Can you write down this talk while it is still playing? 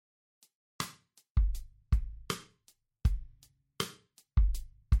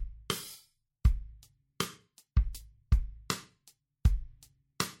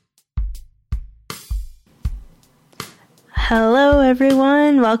Hello,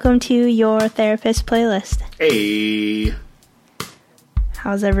 everyone. Welcome to your therapist playlist. Hey.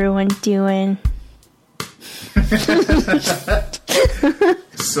 How's everyone doing?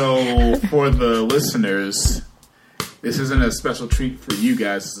 So, for the listeners, this isn't a special treat for you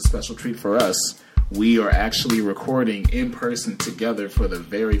guys. It's a special treat for us. We are actually recording in person together for the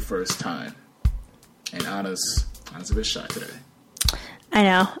very first time. And Anna's a bit shy today. I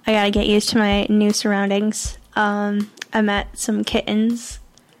know. I gotta get used to my new surroundings. I met some kittens.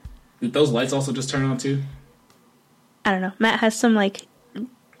 Did those lights also just turn on too? I don't know. Matt has some,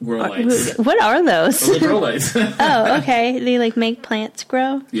 Grow lights. What are those? Those are grow lights. Oh, okay. They, make plants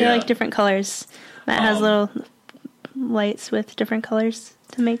grow? Yeah. They're, different colors. Matt has little lights with different colors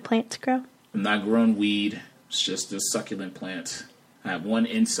to make plants grow. I'm not growing weed. It's just a succulent plant. I have one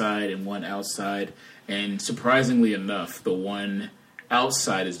inside and one outside. And surprisingly enough, the one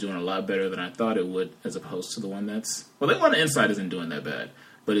outside is doing a lot better than I thought it would, as opposed to the one that's... Well, the one inside isn't doing that bad,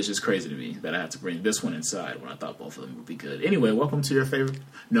 but it's just crazy to me that I have to bring this one inside when I thought both of them would be good. Anyway, welcome to your favorite...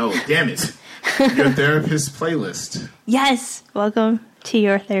 No, damn it. Your therapist playlist. Yes! Welcome to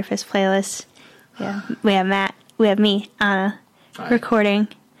your therapist playlist. Yeah, we have Matt. We have me, Anna, Hi. recording.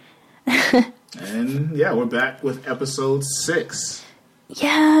 And, yeah, we're back with episode 6.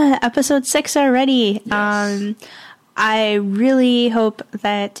 Yeah, episode 6 already. Yes. I really hope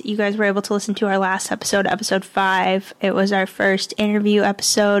that you guys were able to listen to our last episode, episode 5. It was our first interview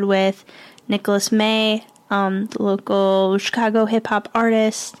episode with Nicholas May, the local Chicago hip-hop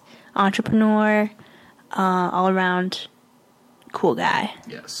artist, entrepreneur, all-around cool guy.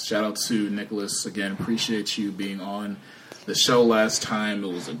 Yes, shout out to Nicholas. Again, appreciate you being on the show last time.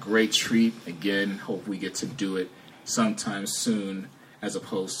 It was a great treat. Again, hope we get to do it sometime soon as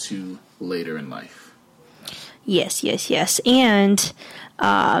opposed to later in life. Yes. And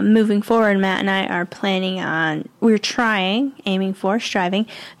moving forward, Matt and I are planning on, striving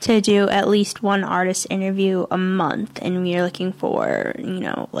to do at least one artist interview a month. And we are looking for,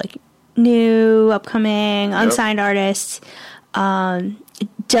 new, upcoming, unsigned artists.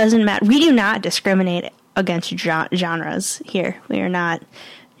 It doesn't matter. We do not discriminate against genres here. We are not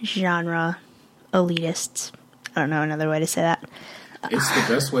genre elitists. I don't know another way to say that. It's the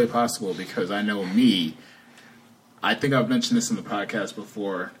best way possible because I know me. I think I've mentioned this in the podcast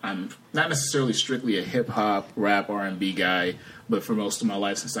before. I'm not necessarily strictly a hip-hop, rap, R&B guy, but for most of my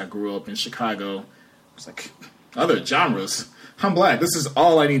life since I grew up in Chicago, it's like, other genres. I'm black. This is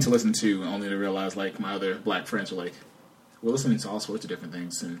all I need to listen to, only to realize, my other black friends were like, we're listening to all sorts of different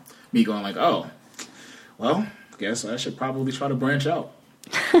things, and me going oh, well, I guess I should probably try to branch out.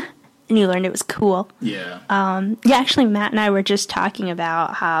 And you learned it was cool. Yeah. Actually, Matt and I were just talking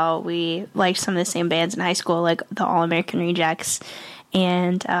about how we liked some of the same bands in high school, like the All-American Rejects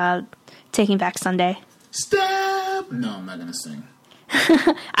and Taking Back Sunday. Stop! No, I'm not going to sing.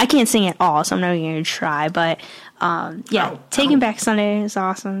 I can't sing at all, so I'm not even going to try, but Taking Back Sunday is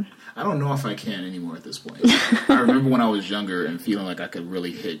awesome. I don't know if I can anymore at this point. I remember when I was younger and feeling like I could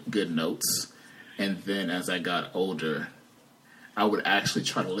really hit good notes, and then as I got older, I would actually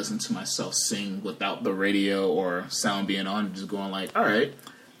try to listen to myself sing without the radio or sound being on, and just going all right,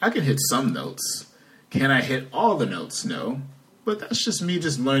 I can hit some notes. Can I hit all the notes? No. But that's just me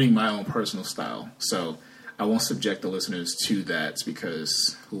just learning my own personal style. So I won't subject the listeners to that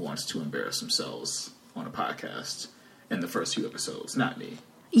because who wants to embarrass themselves on a podcast in the first few episodes? Not me.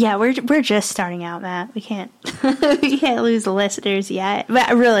 Yeah, we're just starting out, Matt. We can't lose the listeners yet.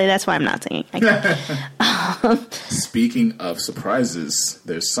 But really, that's why I'm not singing. Speaking of surprises,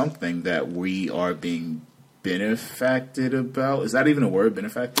 there's something that we are being benefacted about. Is that even a word,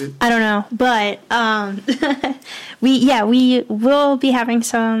 benefacted? I don't know, but we will be having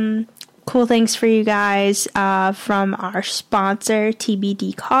some cool things for you guys from our sponsor,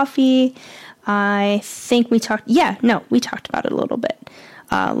 TBD Coffee. I think we talked about it a little bit.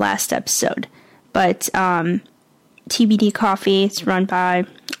 Last episode, but TBD Coffee, it's run by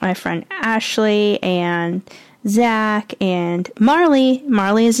my friend Ashley and Zach and Marley.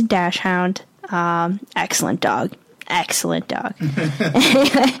 Marley is a dash hound. Excellent dog.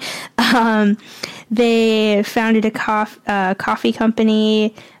 They founded a coffee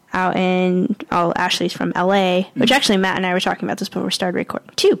company out in, Ashley's from LA, which actually Matt and I were talking about this before we started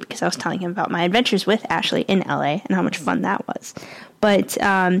recording too, because I was telling him about my adventures with Ashley in LA and how much fun that was. But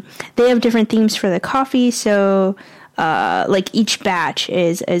they have different themes for the coffee, so each batch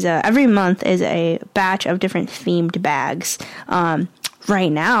is every month is a batch of different themed bags.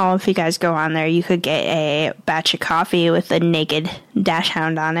 Right now, if you guys go on there, you could get a batch of coffee with a naked dash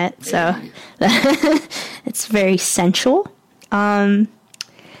hound on it, so it's very sensual.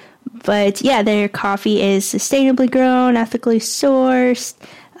 But yeah, their coffee is sustainably grown, ethically sourced.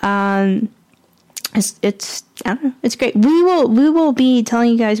 It's I don't know, it's great. We will be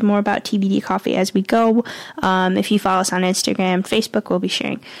telling you guys more about TBD Coffee as we go. If you follow us on Instagram, Facebook, we'll be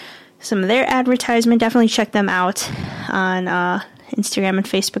sharing some of their advertisement. Definitely check them out on Instagram and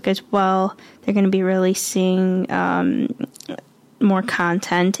Facebook as well. They're going to be releasing more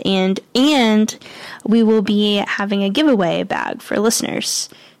content, and we will be having a giveaway bag for listeners.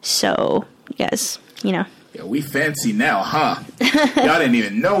 So you guys, Yeah, we fancy now, huh? Y'all didn't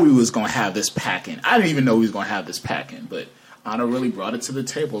even know we was going to have this packing. I didn't even know we was going to have this packing, but Anna really brought it to the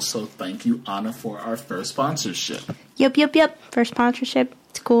table, so thank you, Anna, for our first sponsorship. Yep. First sponsorship.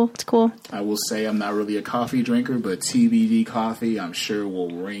 It's cool. I will say I'm not really a coffee drinker, but TBD Coffee, I'm sure, will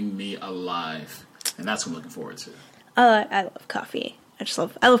ring me alive. And that's what I'm looking forward to. I love coffee.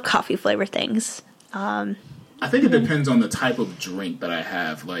 I love coffee flavored things. I think it depends on the type of drink that I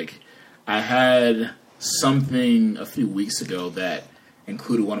have. Like, I had something a few weeks ago that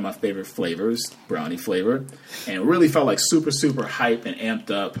included one of my favorite flavors, brownie flavor, and it really felt like super, super hype and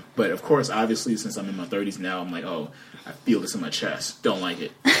amped up. But of course, obviously, since I'm in my 30s now, I'm like, oh, I feel this in my chest. Don't like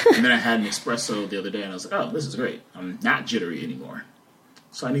it. And then I had an espresso the other day, and I was like, oh, this is great. I'm not jittery anymore.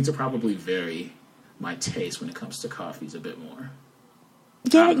 So I need to probably vary my taste when it comes to coffees a bit more.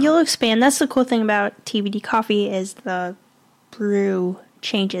 Yeah, you'll expand. That's the cool thing about TBD Coffee is the brew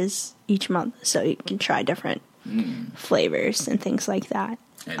changes each month, so you can try different flavors and things like that.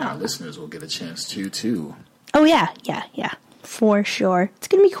 And our listeners will get a chance to, too. Oh, yeah, for sure. It's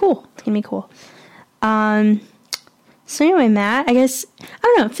going to be cool. So anyway, Matt, I guess, I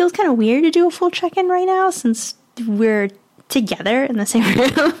don't know, it feels kind of weird to do a full check-in right now since we're together in the same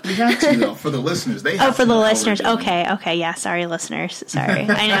room. We have to, though, for the listeners. They have for the listeners. Okay, yeah, sorry, listeners. Sorry.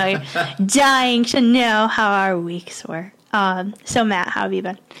 I know you're dying to know how our weeks were. So, Matt, how have you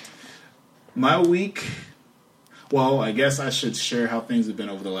been? My week, well, I guess I should share how things have been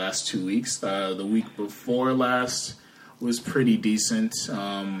over the last 2 weeks. The week before last was pretty decent.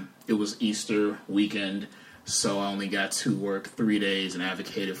 It was Easter weekend, so I only got to work 3 days and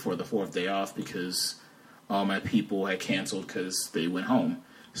advocated for the 4th day off because all my people had canceled because they went home.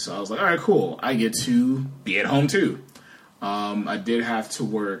 So I was like, all right, cool. I get to be at home, too. I did have to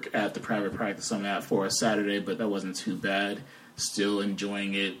work at the private practice I'm at for a Saturday, but that wasn't too bad. Still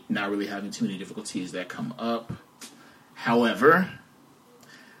enjoying it, not really having too many difficulties that come up. However,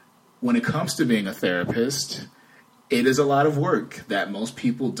 when it comes to being a therapist, it is a lot of work that most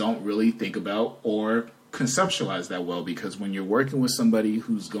people don't really think about or conceptualize that well, because when you're working with somebody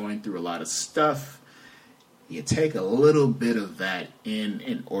who's going through a lot of stuff, you take a little bit of that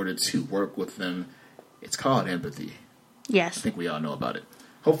in order to work with them. It's called empathy. Yes. I think we all know about it,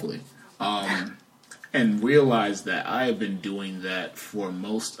 hopefully. And realize that I have been doing that for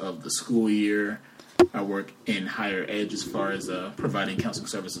most of the school year. I work in higher ed as far as providing counseling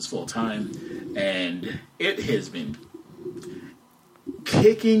services full time. And it has been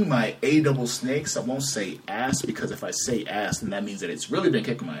kicking my A-double snakes. I won't say ass, because if I say ass, then that means that it's really been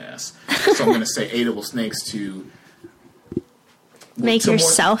kicking my ass. So I'm going to say A-double snakes to make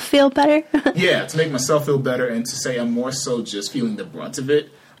yourself feel better? Yeah, to make myself feel better, and to say I'm more so just feeling the brunt of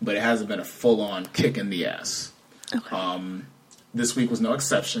it, but it hasn't been a full-on kick in the ass. Okay. This week was no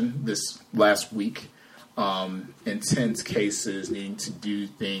exception. This last week, intense cases, needing to do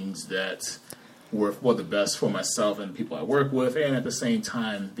things that were for the best for myself and the people I work with, and at the same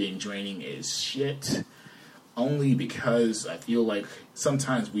time being draining as shit, only because I feel like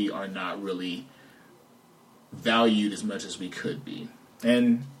sometimes we are not really valued as much as we could be.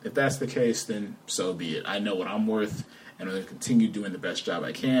 And if that's the case, then so be it. I know what I'm worth, and I'm going to continue doing the best job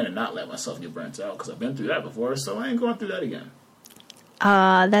I can and not let myself get burnt out, because I've been through that before, so I ain't going through that again.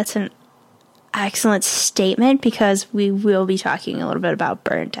 That's an excellent statement, because we will be talking a little bit about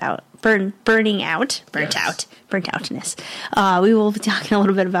burnt outness. We will be talking a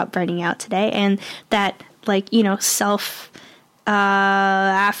little bit about burning out today, and that, self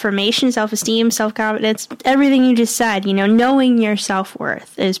affirmation, self-esteem, self-confidence, everything you just said, knowing your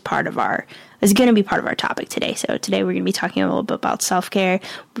self-worth is going to be part of our topic today. So today we're going to be talking a little bit about self-care.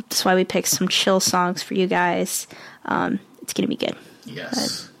 That's why we picked some chill songs for you guys. It's going to be good.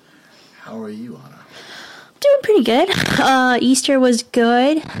 Yes. How are you, Anna? Doing pretty good. Easter was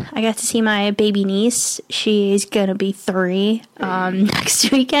good. I got to see my baby niece. She's gonna be 3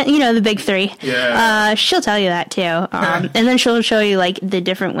 next weekend. The big 3. Yeah. She'll tell you that too. And then she'll show you the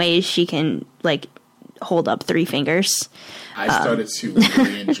different ways she can hold up 3 fingers. I started to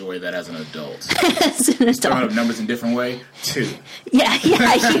really enjoy that as an adult. Throwing up numbers in a different way, 2. Yeah,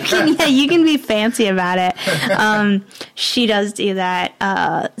 you can be fancy about it. She does do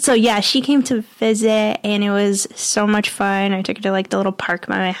that. So yeah, she came to visit, and it was so much fun. I took her to like the little park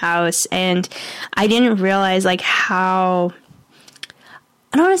by my house, and I didn't realize like how,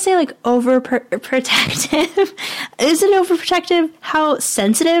 I don't want to say like overprotective. Is it overprotective? How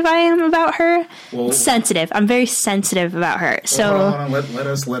sensitive I am about her? Well, sensitive. I'm very sensitive about her. So hold on. Let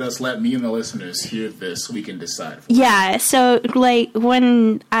me and the listeners hear this so we can decide. Yeah. So like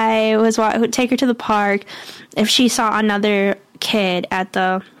when I would take her to the park, if she saw another kid at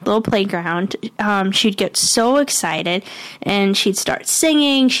the little playground, she'd get so excited and she'd start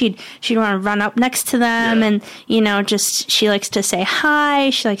singing. She'd want to run up next to them, and just she likes to say hi.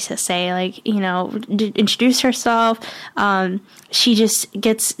 She likes to say like introduce herself. She just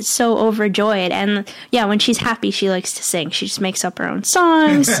gets so overjoyed, and yeah, when she's happy, she likes to sing. She just makes up her own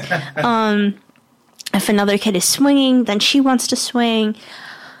songs. If another kid is swinging, then she wants to swing,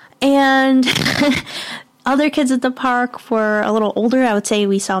 and other kids at the park were a little older. I would say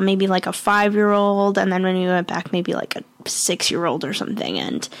we saw maybe like a 5-year-old, and then when we went back, maybe like a 6-year-old or something,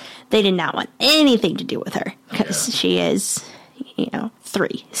 and they did not want anything to do with her because she is,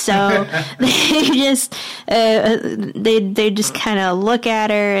 3. So they just kind of look at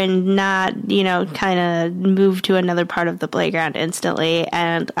her and not, kind of move to another part of the playground instantly,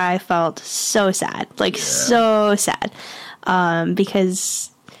 and I felt so sad, so sad, because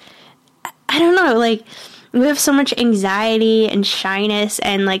I don't know, like, we have so much anxiety and shyness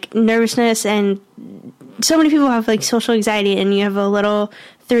and, like, nervousness, and so many people have, like, social anxiety, and you have a little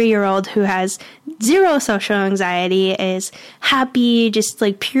 3-year-old who has 0 social anxiety, is happy, just,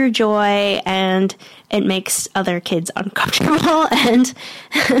 like, pure joy, and it makes other kids uncomfortable, and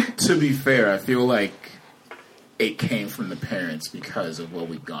to be fair, I feel like it came from the parents because of what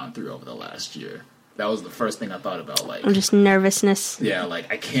we've gone through over the last year. That was the first thing I thought about, like... just nervousness. Yeah,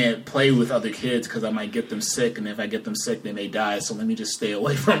 like, I can't play with other kids because I might get them sick, and if I get them sick, they may die, so let me just stay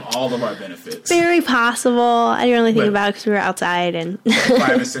away from all of our benefits. Very possible. I didn't really think about it because we were outside, and... 5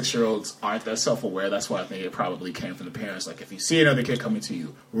 and 6-year-olds aren't that self-aware. That's why I think it probably came from the parents. Like, if you see another kid coming to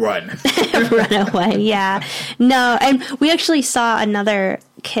you, run. Run away, yeah. No, and we actually saw another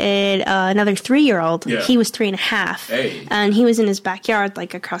kid, another 3-year-old. Yeah. He was 3.5. Hey. And he was in his backyard,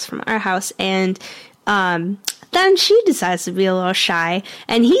 like, across from our house, and... then she decides to be a little shy,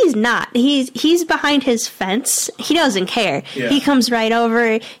 and he's not. He's behind his fence. He doesn't care. Yeah. He comes right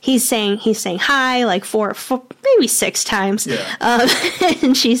over. He's saying hi like four maybe 6 times. Yeah.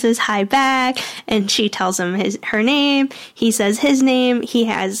 And she says hi back, and she tells him her name. He says his name. He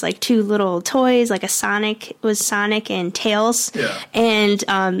has like 2 little toys, like Sonic and Tails. Yeah.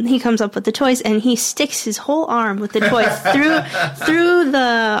 And he comes up with the toys, and he sticks his whole arm with the toy through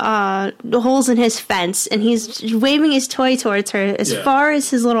the holes in his fence, and he's waving his toy towards her as far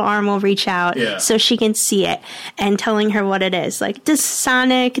as his little arm will reach out, so she can see it, and telling her what it is. Like, this is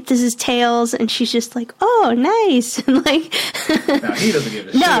Sonic, this is Tails, and she's just like, oh, nice. And like, no, he doesn't give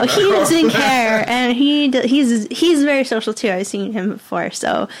a shit. No, he doesn't care, and he's very social too. I've seen him before,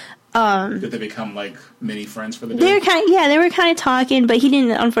 so. Did they become like mini friends for the day? They were kind of talking, but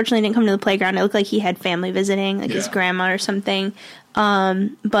he unfortunately didn't come to the playground. It looked like he had family visiting, like his grandma or something.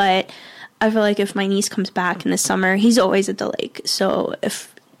 But I feel like if my niece comes back in the summer, he's always at the lake. So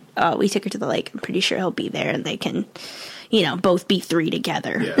if we take her to the lake, I'm pretty sure he'll be there, and they can, both be 3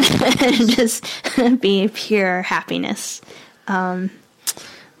 together and just be pure happiness. But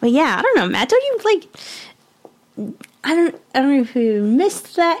yeah, I don't know, Matt. Don't you like? I don't know if you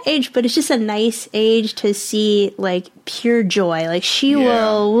missed that age, but it's just a nice age to see like pure joy. Like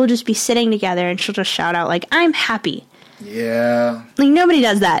we'll just be sitting together, and she'll just shout out like, "I'm happy." Yeah. Like, nobody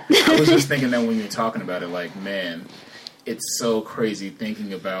does that. I was just thinking that when you were talking about it, like, man, it's so crazy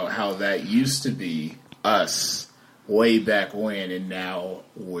thinking about how that used to be us way back when, and now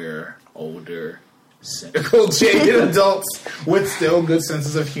we're older, cynical, jaded adults with still good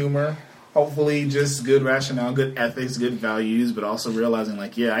senses of humor. Hopefully just good rationale, good ethics, good values, but also realizing,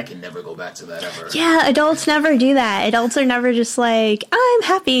 like, yeah, I can never go back to that ever. Yeah, adults never do that. Adults are never just like, I'm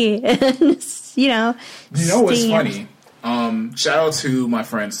happy. You know what's funny? Shout out to my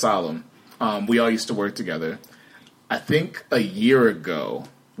friend Solemn. We all used to work together. I think a year ago,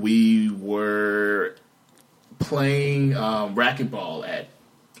 we were playing racquetball at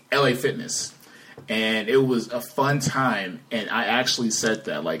LA Fitness. And it was a fun time, and I actually said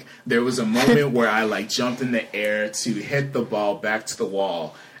that. Like, there was a moment where I, like, jumped in the air to hit the ball back to the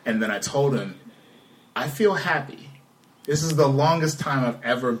wall, and then I told him, I feel happy. This is the longest time I've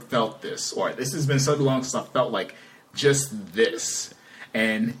ever felt this, or this has been so long since I felt like just this.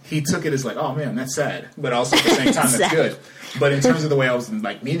 And he took it as like, oh man, that's sad, but also at the same time, that's good. But in terms of the way I was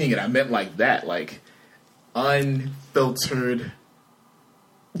like meaning it, I meant like that, like unfiltered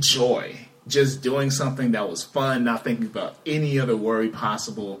joy, just doing something that was fun, not thinking about any other worry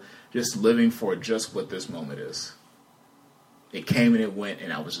possible, just living for just what this moment is. It came and it went,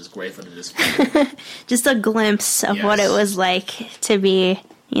 and I was just grateful to just feel it. Just a glimpse of what it was like to be,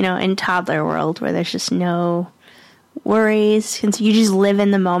 in toddler world where there's just no worries, because you just live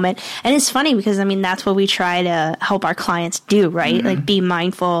in the moment. And it's funny because that's what we try to help our clients do, right? Mm-hmm. Like, be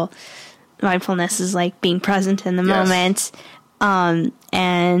mindful. Mindfulness is like being present in the moment. And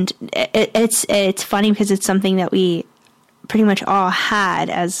it's funny because it's something that we pretty much all had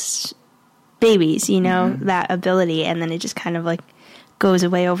as babies, that ability, and then it just kind of like goes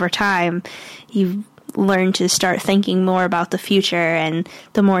away over time. You learn to start thinking more about the future, and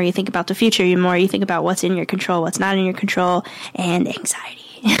the more you think about the future, the more you think about what's in your control, what's not in your control, and anxiety.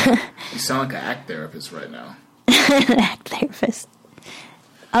 You sound like an ACT therapist right now. ACT therapist.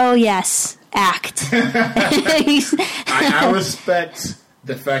 Oh yes, ACT. I respect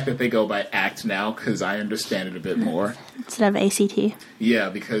the fact that they go by ACT now, because I understand it a bit more instead of ACT. Yeah,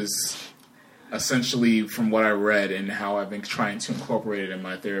 because essentially, from what I read and how I've been trying to incorporate it in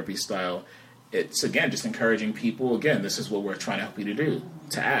my therapy style, it's, again, just encouraging people. Again, this is what we're trying to help you to do,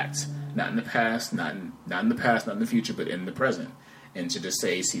 to act. Not in the past, not in the future, but in the present. And to just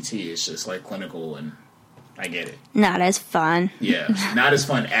say ACT is just, like, clinical, and I get it. Not as fun. Yeah, not as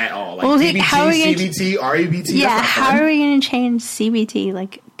fun at all. Like, DBT, CBT, REBT, yeah, how are we going to change CBT,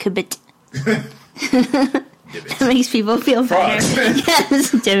 like, KBT? That makes people feel better.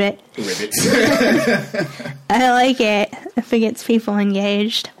 Yes, divot. Ribbit. I like it if it gets people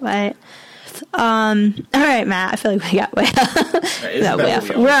engaged, but all right, Matt, I feel like we got way off.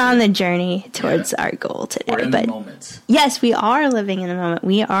 We're on the journey towards our goal today. We're in the moment. Yes, we are living in the moment.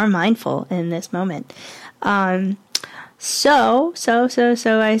 We are mindful in this moment. So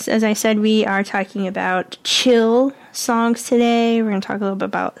as I said, we are talking about chill songs today. We're going to talk a little bit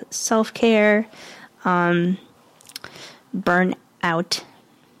about self-care. Burnout.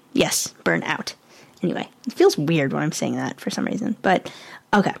 Yes, burnout. Anyway, it feels weird when I'm saying that for some reason. But,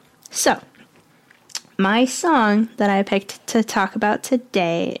 okay. So, my song that I picked to talk about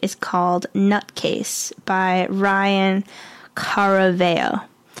today is called Nutcase by Ryan Caraveo.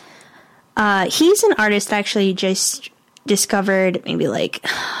 He's an artist I actually just discovered maybe like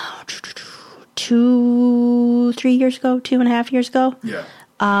 2.5 years ago. Yeah.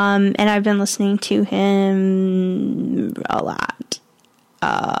 And I've been listening to him a lot.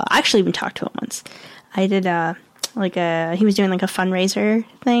 I actually even talked to him once. I did he was doing like a fundraiser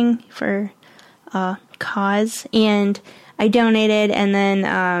thing for cause, and I donated, and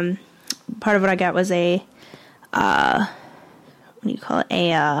then part of what I got was a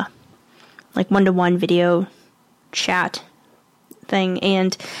like one-to-one video chat thing,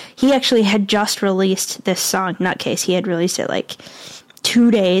 and he actually had just released this song, Nutcase. He had released it like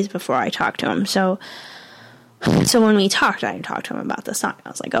 2 days before I talked to him. So when we talked, I talked to him about the song. I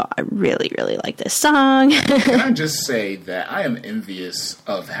was like, oh, I really, really like this song. Can I just say that I am envious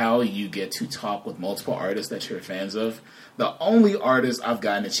of how you get to talk with multiple artists that you're fans of. The only artist I've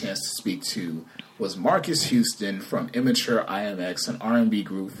gotten a chance to speak to was Marcus Houston from Immature IMX, an R&B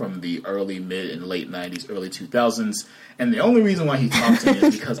group from the early, mid, and late 90s, early 2000s. And the only reason why he talked to me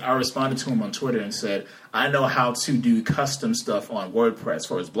is because I responded to him on Twitter and said, I know how to do custom stuff on WordPress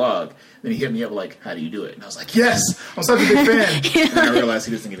for his blog. Then he hit me up like, how do you do it? And I was like, yes, I'm such a big fan. And I realized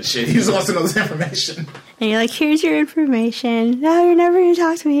he doesn't give a shit. He just wants to know this information. And you're like, here's your information. No, you're never going to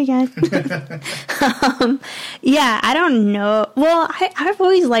talk to me again. Yeah, I don't know. Well, I've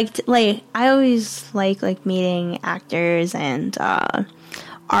always liked, like meeting actors and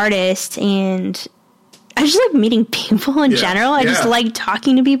artists, and I just like meeting people in general. I just like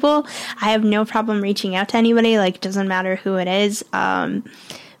talking to people. I have no problem reaching out to anybody. Like, it doesn't matter who it is,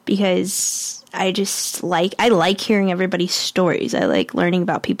 because I like hearing everybody's stories. I like learning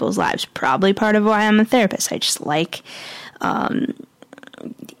about people's lives. Probably part of why I'm a therapist. I just like, I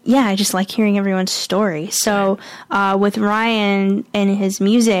just like hearing everyone's story. So with Ryan and his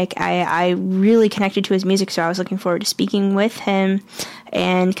music, I really connected to his music, so I was looking forward to speaking with him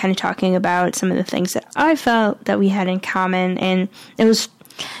and kind of talking about some of the things that I felt that we had in common. And it's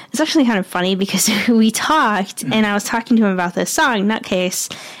actually kind of funny because we talked, and I was talking to him about this song, Nutcase,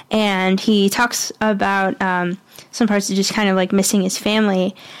 and he talks about some parts of just kind of like missing his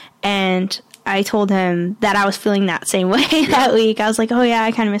family, and I told him that I was feeling that same way that week. I was like, oh yeah,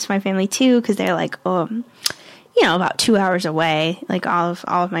 I kind of miss my family too, because they're like, oh, about 2 hours away. Like all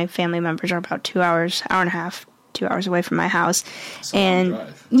of my family members are about 2 hours, hour and a half, 2 hours away from my house. It's a long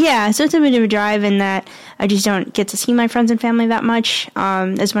drive. Yeah, so it's a bit of a drive in that I just don't get to see my friends and family that much,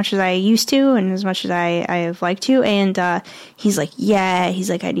 as much as I used to and as much as I have liked to. And he's like,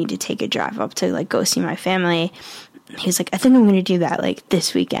 I need to take a drive up to like go see my family. He's like, I think I'm going to do that like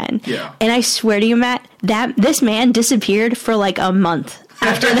this weekend. Yeah. And I swear to you, Matt, that this man disappeared for like a month.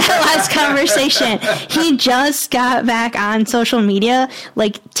 After that last conversation, he just got back on social media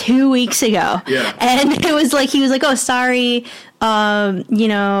like 2 weeks ago. Yeah. And it was like, he was like, oh, sorry,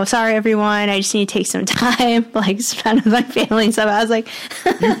 sorry everyone. I just need to take some time, like spend with my family and stuff. I was like,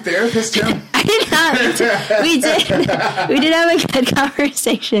 you therapist him? I did not. We did have a good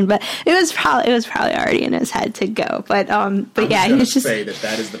conversation, but it was probably already in his head to go. But yeah, he was just say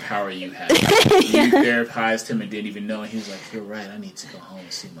that is the power you have. You therapized him and didn't even know, and he was like, "You're right. I need to go home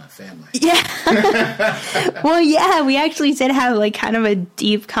and see my family." Yeah. Well, yeah, we actually did have like kind of a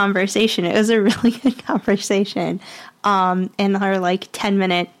deep conversation. It was a really good conversation. In our like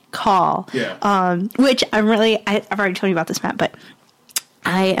 10-minute call. Yeah. Which I've already told you about this, Matt, but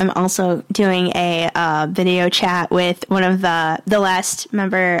I am also doing a video chat with one of the last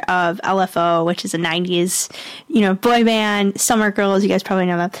member of LFO, which is a 90s, boy band, Summer Girls. You guys probably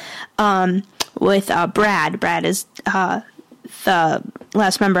know them. With Brad. Brad is the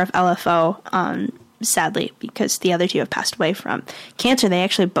last member of LFO, sadly, because the other two have passed away from cancer. They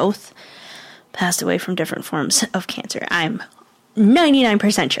actually both passed away from different forms of cancer. I'm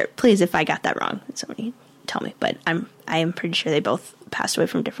 99% sure. Please, if I got that wrong, somebody tell me. But I am pretty sure they both passed away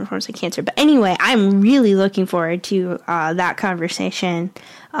from different forms of cancer. But anyway, I'm really looking forward to that conversation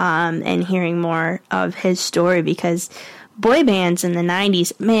and hearing more of his story, because boy bands in the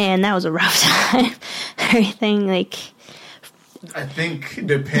 90s, man, that was a rough time. Everything like, I think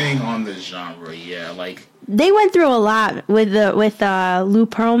depending on the genre, yeah, like they went through a lot with Lou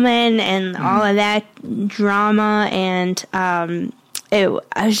Pearlman and all of that drama, and it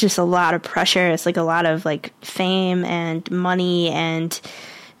was just a lot of pressure. It's like a lot of like fame and money and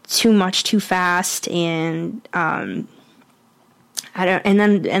too much too fast, and and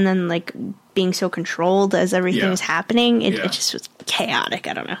then like being so controlled as everything was happening. It just was chaotic.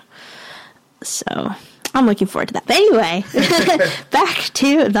 I don't know. So I'm looking forward to that. But anyway, back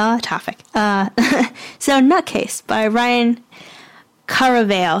to the topic. So Nutcase by Ryan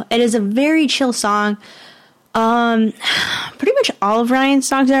Caravale. It is a very chill song. Pretty much all of Ryan's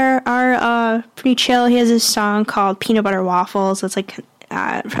songs are pretty chill. He has this song called Peanut Butter Waffles. That's like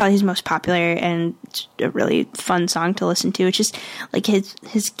probably his most popular and a really fun song to listen to. It's just like his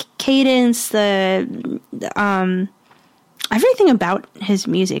cadence, everything about his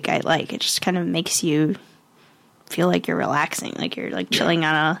music I like. It just kind of makes you feel like you're relaxing, like you're like chilling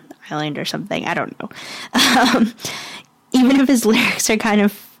on an island or something. I don't know. Even if his lyrics are kind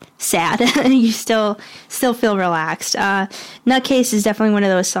of sad, you still feel relaxed. Nutcase is definitely one of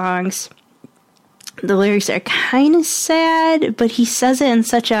those songs. The lyrics are kind of sad, but he says it in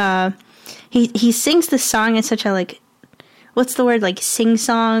such a... He sings the song in such a, like... What's the word? Like,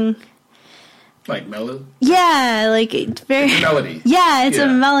 sing-song... Like melody? Yeah, like it's very... It's a melody. Yeah, it's a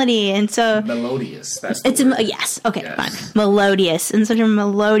melody, and so... Melodious, that's the word. Yes, okay, fine. Melodious, in such a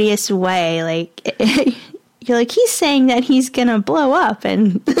melodious way, like... You're like, he's saying that he's gonna blow up,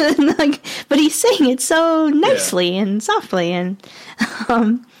 and like, but he's saying it so nicely and softly, and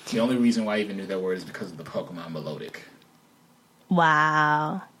the only reason why I even knew that word is because of the Pokemon Melodic.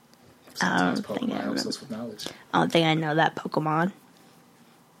 Wow. Sometimes Pokemon helps us with knowledge. I don't think I know that Pokemon.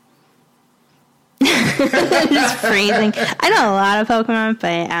 Just freezing. I know a lot of Pokemon, but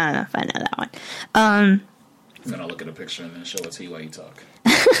I don't know if I know that one. I'm gonna look at a picture and then show it to you while you talk.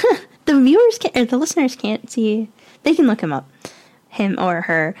 The viewers can't, or the listeners can't see. They can look him up, him or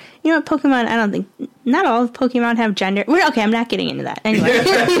her. You know what, Pokemon? I don't think not all of Pokemon have gender. Okay, I'm not getting into that.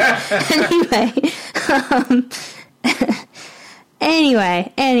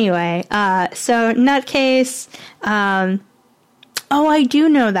 Anyway, anyway. So Nutcase. Oh, I do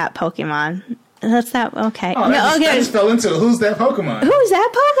know that Pokemon. That's that. Okay. Oh, that just fell into who's that Pokemon? Who's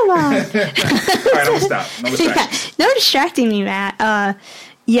that Pokemon? All right, I'm gonna stop. No distractions. No distracting me, Matt.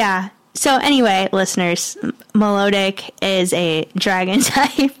 Yeah. So anyway, listeners, Melodic is a dragon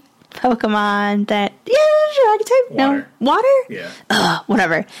type Pokemon that dragon type. Water. No water. Yeah.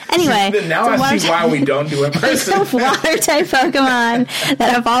 Whatever. Anyway, now I see why we don't do it. It's a water type Pokemon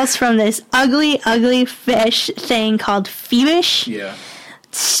that evolves from this ugly fish thing called Phoebish. Yeah.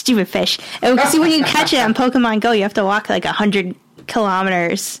 Stupid fish. See, when you catch it on Pokemon Go, you have to walk like 100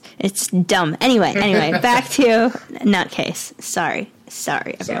 kilometers. It's dumb. Anyway, back to Nutcase. Sorry.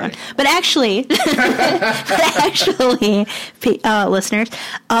 Sorry, everyone. But actually, listeners,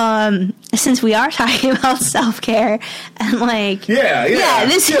 since we are talking about self-care and like,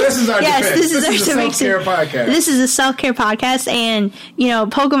 this is our self-care podcast. This is a self-care podcast, and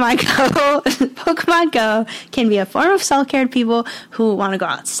Pokemon Go can be a form of self-care to people who want to go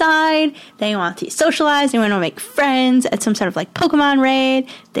outside, they want to socialize, they want to make friends at some sort of like Pokemon raid.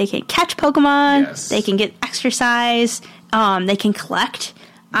 They can catch Pokemon, they can get exercise. They can collect.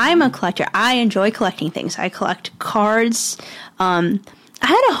 I'm a collector. I enjoy collecting things. I collect cards. I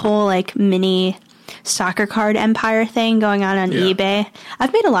had a whole like mini soccer card empire thing going on eBay.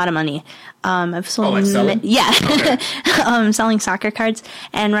 I've made a lot of money. I've sold selling? Okay. Selling soccer cards,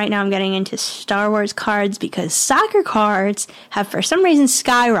 and right now I'm getting into Star Wars cards because soccer cards have for some reason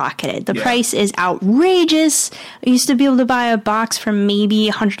skyrocketed. The price is outrageous. I used to be able to buy a box for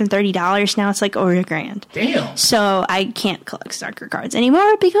maybe $130. Now it's like over $1,000. Damn. So I can't collect soccer cards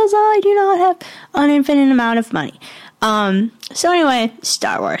anymore because I do not have an infinite amount of money. So anyway,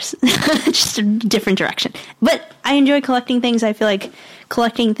 Star Wars. Just a different direction. But I enjoy collecting things. I feel like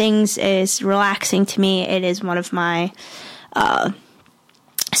collecting things is relaxing to me. It is one of my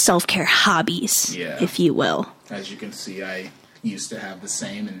self-care hobbies, if you will. As you can see, I used to have the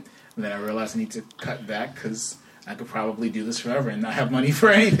same, and then I realized I need to cut back because I could probably do this forever and not have money for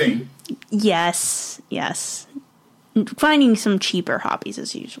anything. Yes. Finding some cheaper hobbies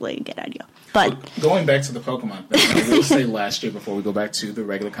is usually a good idea. But going back to the Pokemon thing, I will say last year, before we go back to the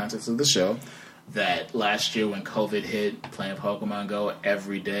regular contents of the show, that last year when COVID hit, playing Pokemon Go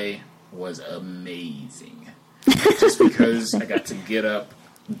every day was amazing. Just because I got to get up,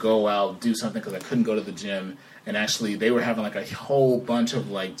 go out, do something because I couldn't go to the gym. And actually, they were having like a whole bunch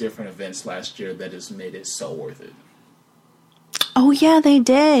of like different events last year that just made it so worth it. Oh, yeah, they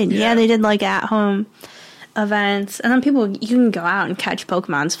did. Yeah, they did like at-home events. And then you can go out and catch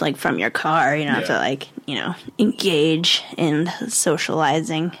Pokemons like from your car. You don't have to like, engage in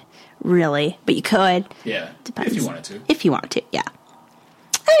socializing. Really, but you could. Yeah, depends. If you wanted to. If you want to, yeah.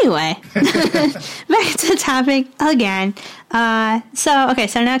 Anyway, back to the topic again. So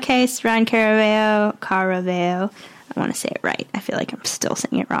in that case, Ron Caraveo. I want to say it right. I feel like I'm still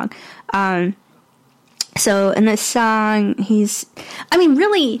saying it wrong. So in this song,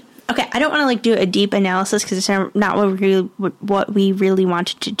 really. Okay, I don't want to like do a deep analysis because it's not what we really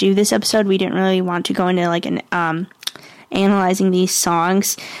wanted to do this episode. We didn't really want to go into like an analyzing these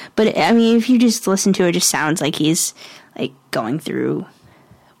songs, but I mean, if you just listen to it, it just sounds like he's like going through,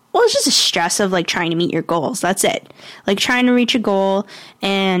 well, it's just a stress of like trying to meet your goals. That's it. Like trying to reach a goal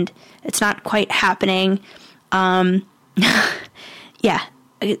and it's not quite happening. Yeah,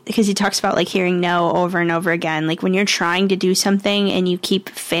 because he talks about like hearing no over and over again. Like when you're trying to do something and you keep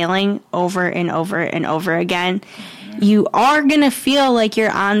failing over and over and over again, you are going to feel like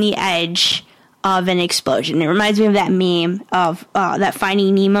you're on the edge of an explosion. It reminds me of that meme of that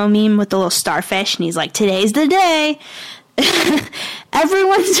Finding Nemo meme with the little starfish, and he's like, "Today's the day."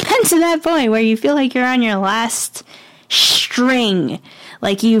 Everyone's been to that point where you feel like you're on your last string,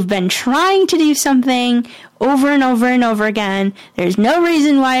 like you've been trying to do something over and over and over again. There's no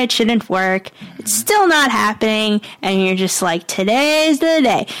reason why it shouldn't work. It's still not happening, and you're just like, "Today's the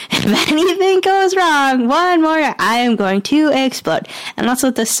day. If anything goes wrong, one more, I am going to explode." And that's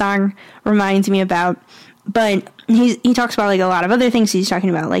what this song reminds me about. But he talks about like a lot of other things. He's talking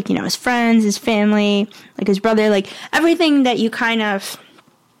about like, his friends, his family, like his brother, like everything that you kind of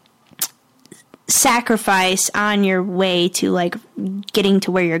sacrifice on your way to like getting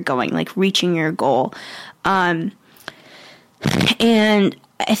to where you're going, like reaching your goal. And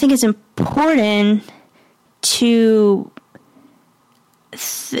I think it's important to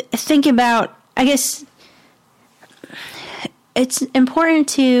think about, I guess it's important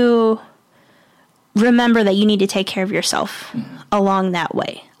to remember that you need to take care of yourself along that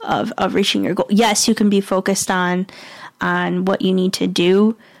way of reaching your goal. Yes, you can be focused on what you need to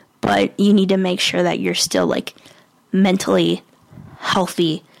do, but you need to make sure that you're still like mentally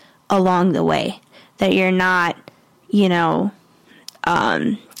healthy along the way, that you're not,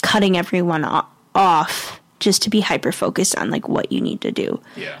 cutting everyone off just to be hyper focused on like what you need to do.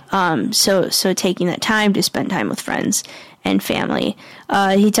 Yeah. So taking that time to spend time with friends and family.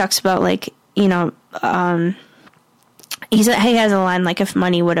 He talks about like, he has a line like, if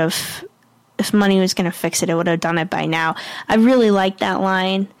money was going to fix it, it would have done it by now. I really like that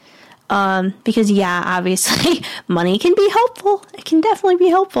line. Because obviously money can be helpful. It can definitely be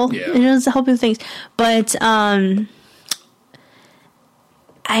helpful. Yeah. It does help with things. But,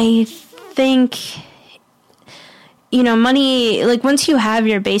 I think, money, like once you have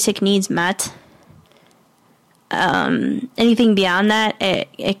your basic needs met, anything beyond that,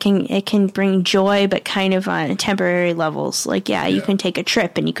 it can bring joy, but kind of on temporary levels. Like, you can take a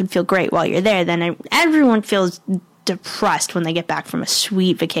trip and you can feel great while you're there. Then everyone feels depressed when they get back from a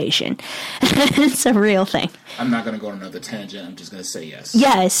sweet vacation. It's a real thing. I'm not going to go on another tangent. I'm just going to say yes.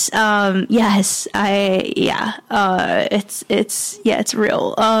 Yes. It's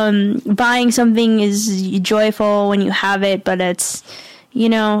real. Buying something is joyful when you have it, but it's,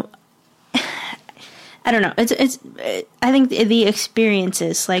 I don't know. I think the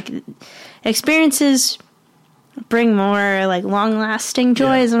experiences bring more like long lasting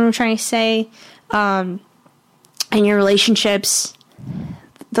joy is what I'm trying to say. And your relationships,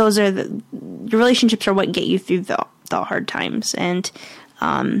 your relationships are what get you through the hard times. And,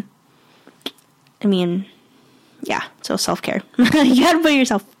 so self-care. You gotta put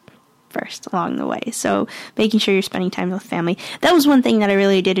yourself first along the way. So making sure you're spending time with family. That was one thing that I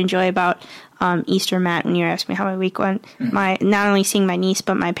really did enjoy about Easter, Matt, when you were asking me how my week went. Not only seeing my niece,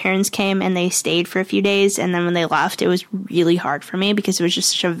 but my parents came and they stayed for a few days. And then when they left, it was really hard for me because it was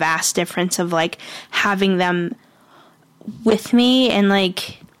just such a vast difference of like having them with me, and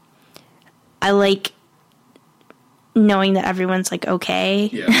like I like knowing that everyone's like okay.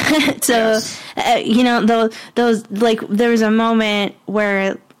 So those like there was a moment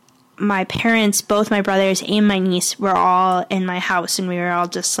where my parents, both my brothers and my niece, were all in my house and we were all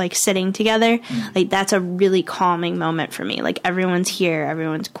just like sitting together. Like that's a really calming moment for me. Like everyone's here,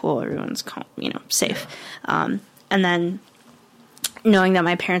 everyone's cool, everyone's calm, safe. And then knowing that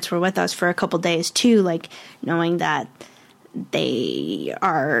my parents were with us for a couple days too, like knowing that they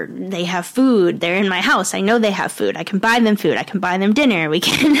have food, they're in my house, I know they have food, I can buy them food, I can buy them dinner, we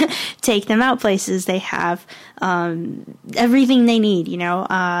can take them out places, they have everything they need,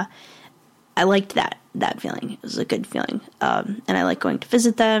 I liked that feeling. It was a good feeling. And I like going to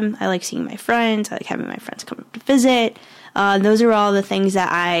visit them, I like seeing my friends, I like having my friends come up to visit. Those are all the things that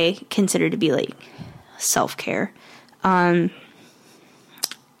I consider to be like self-care. And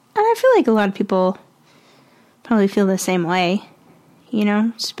I feel like a lot of people probably feel the same way,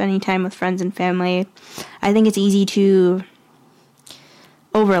 spending time with friends and family. I think it's easy to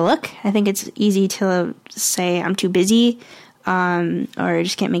overlook. I think it's easy to say I'm too busy, or I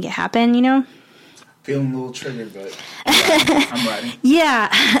just can't make it happen, Feeling a little triggered, but I'm riding.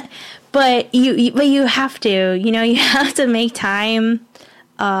 Yeah, but you have to, you have to make time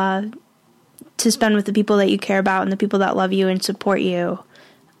to spend with the people that you care about and the people that love you and support you.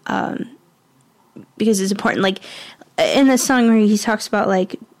 Because it's important. Like in the song where he talks about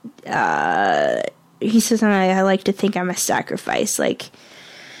like, he says something like, I like to think I'm a sacrifice. Like,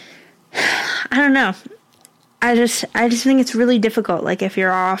 I don't know. I just think it's really difficult. Like if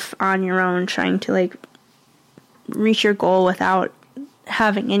you're off on your own trying to like reach your goal without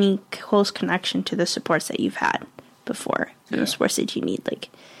having any close connection to the supports that you've had before, the supports that you need. Like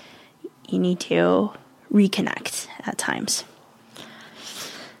you need to reconnect at times.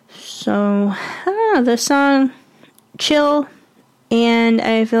 So, I don't know, the song, chill, and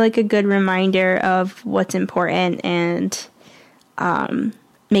I feel like a good reminder of what's important and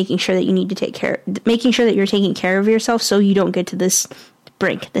making sure that making sure that you're taking care of yourself so you don't get to this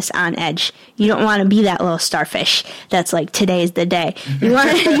brink, this on edge. You don't want to be that little starfish that's like, today's the day. You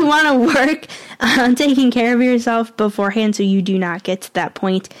want to work on taking care of yourself beforehand so you do not get to that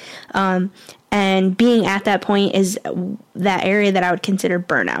point. And being at that point is that area that I would consider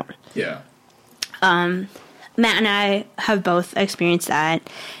burnout. Yeah. Matt and I have both experienced that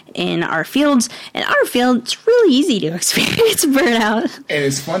in our fields. In our field, it's really easy to experience burnout. And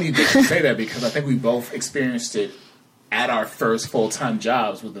it's funny that you say that because I think we both experienced it at our first full-time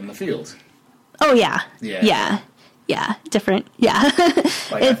jobs within the field. Oh, yeah. Yeah. Different. Yeah.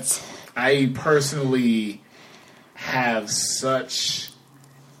 Like I personally have such...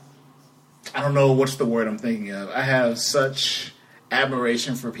 I don't know what's the word I'm thinking of. I have such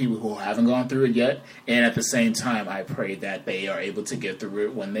admiration for people who haven't gone through it yet, and at the same time, I pray that they are able to get through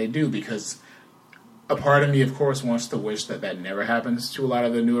it when they do, because a part of me, of course, wants to wish that never happens to a lot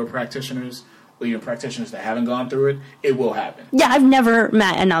of the newer practitioners, or even practitioners that haven't gone through it. It will happen. Yeah, I've never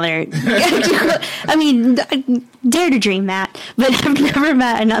met another... I mean, dare to dream, Matt, but I've never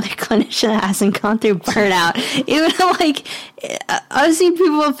met another clinician that hasn't gone through burnout. Even like, I've seen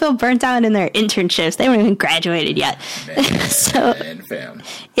people feel burnt out in their internships. They haven't even graduated yet. Fam.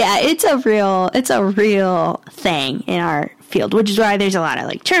 Yeah, it's a real thing in our field, which is why there's a lot of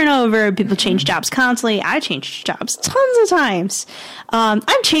like turnover. People change jobs constantly. I changed jobs tons of times. I'm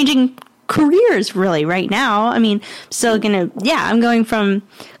changing careers really right now. I mean, I'm going from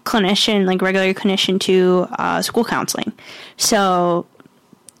clinician, like regular clinician, to school counseling. So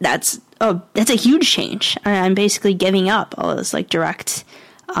that's oh, that's a huge change. I'm basically giving up all this like direct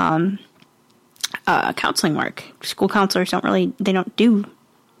counseling work. School counselors they don't do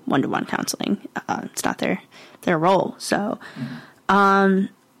one-to-one counseling. It's not their role. So,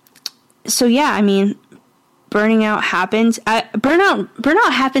 so yeah, I mean, burnout happens.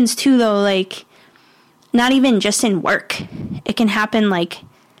 Burnout happens too, though, like, not even just in work. It can happen, like,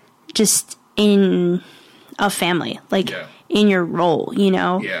 just in a family, like, in your role, you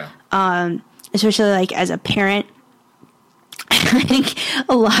know? Yeah. Especially, like, as a parent. I think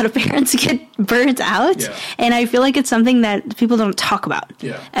a lot of parents get burnt out, and I feel like it's something that people don't talk about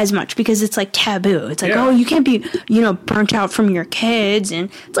as much because it's like taboo. It's like, oh, you can't be, burnt out from your kids, and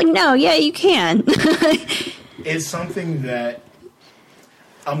it's like, no, yeah, you can. It's something that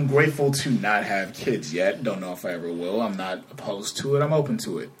I'm grateful to not have kids yet. Don't know if I ever will. I'm not opposed to it. I'm open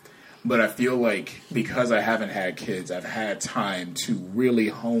to it. But I feel like because I haven't had kids, I've had time to really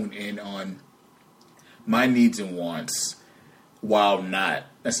hone in on my needs and wants, while not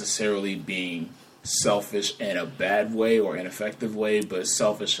necessarily being selfish in a bad way or ineffective way, but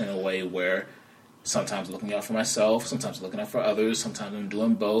selfish in a way where sometimes looking out for myself, sometimes looking out for others, sometimes I'm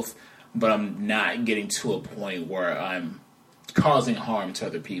doing both, but I'm not getting to a point where I'm causing harm to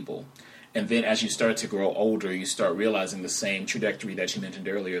other people. And then as you start to grow older, you start realizing the same trajectory that you mentioned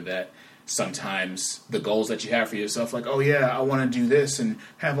earlier, that sometimes the goals that you have for yourself, like, oh yeah, I want to do this and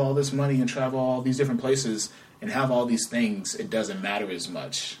have all this money and travel all these different places and have all these things, it doesn't matter as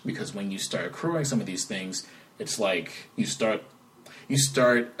much, because when you start accruing some of these things, it's like you start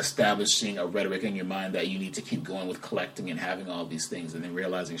establishing a rhetoric in your mind that you need to keep going with collecting and having all these things, and then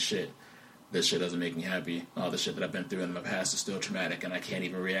realizing, this shit doesn't make me happy. All the shit that I've been through in my past is still traumatic, and I can't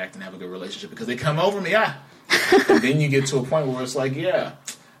even react and have a good relationship because they come over me. And then you get to a point where it's like,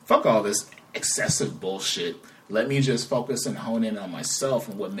 fuck all this excessive bullshit. Let me just focus and hone in on myself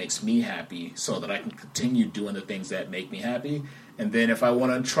and what makes me happy so that I can continue doing the things that make me happy. And then if I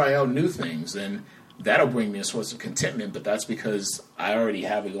want to try out new things, then that'll bring me a source of contentment, but that's because I already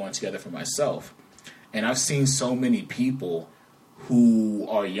have it going together for myself. And I've seen so many people who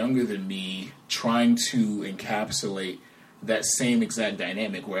are younger than me trying to encapsulate that same exact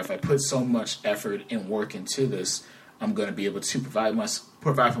dynamic, where if I put so much effort and work into this, I'm going to be able to provide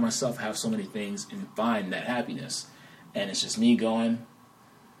for myself, have so many things, and find that happiness. And it's just me going,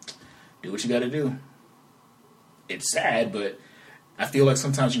 do what you got to do. It's sad, but I feel like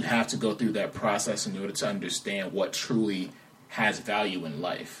sometimes you have to go through that process in order to understand what truly has value in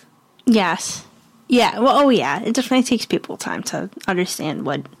life. Yes. Yeah. Well, it definitely takes people time to understand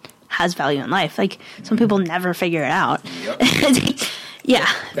what has value in life. Like, some people never figure it out. Yep. Yeah.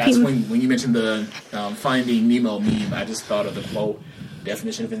 That's when you mentioned the Finding Nemo meme, I just thought of the quote,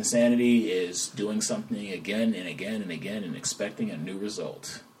 definition of insanity is doing something again and again and again and expecting a new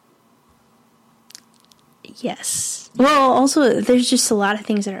result. Yes. Well, also, there's just a lot of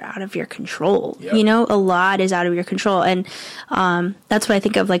things that are out of your control. Yep. A lot is out of your control. And that's what I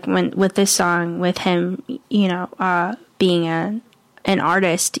think of, like, with this song, with him, being an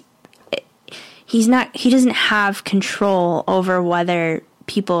artist. He doesn't have control over whether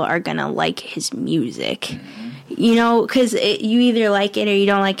people are going to like his music, because you either like it or you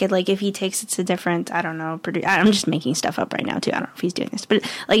don't like it. Like, if he takes it to different, I don't know, I'm just making stuff up right now too. I don't know if he's doing this, but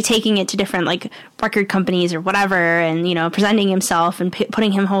like taking it to different like record companies or whatever, and, presenting himself and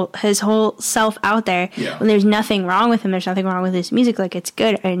putting his whole self out there. Yeah. When there's nothing wrong with him, there's nothing wrong with his music. Like, it's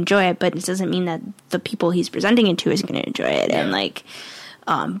good. I enjoy it, but it doesn't mean that the people he's presenting it to isn't going to enjoy it. Yeah. And like,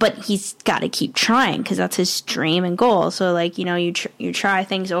 but he's got to keep trying because that's his dream and goal. So, like, you try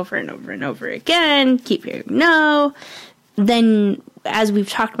things over and over and over again, keep hearing no. Then, as we've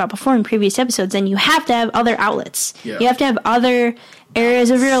talked about before in previous episodes, then you have to have other outlets. Yeah. You have to have other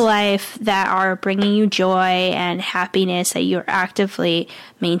areas of your life that are bringing you joy and happiness that you're actively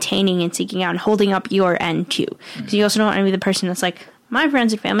maintaining and seeking out and holding up your end to. Because you also don't want to be the person that's like, my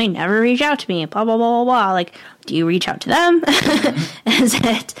friends and family never reach out to me, blah, blah, blah, blah, blah. Like, do you reach out to them? Is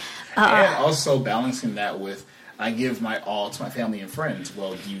it? And also balancing that with, I give my all to my family and friends.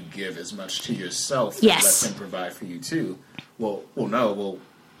 Well, do you give as much to yourself and let them provide for you too? Well, no. Well,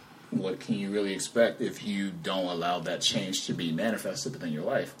 what can you really expect if you don't allow that change to be manifested within your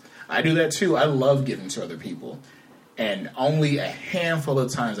life? I do that too. I love giving to other people. And only a handful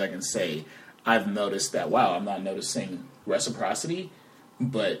of times I can say I've noticed that, wow, I'm not noticing reciprocity.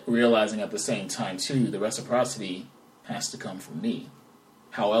 But realizing at the same time, too, the reciprocity has to come from me.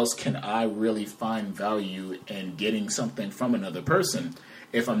 How else can I really find value in getting something from another person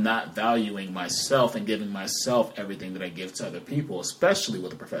if I'm not valuing myself and giving myself everything that I give to other people, especially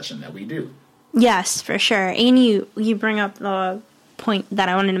with the profession that we do? Yes, for sure. And you bring up the point that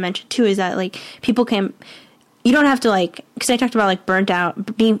I wanted to mention too is that like people can. You don't have to like, because I talked about like burnt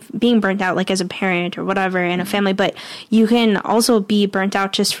out, being burnt out like as a parent or whatever in a family, but you can also be burnt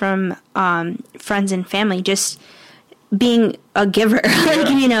out just from friends and family, just being a giver, like,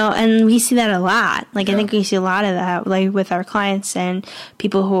 you know, and we see that a lot. Like, I think we see a lot of that, like with our clients and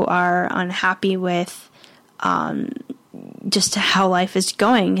people who are unhappy with just how life is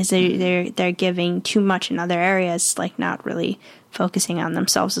going, because they're giving too much in other areas, like not really focusing on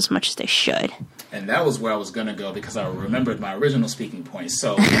themselves as much as they should. And that was where I was going to go because I remembered my original speaking point.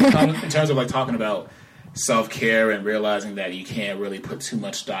 So in terms of like talking about self-care and realizing that you can't really put too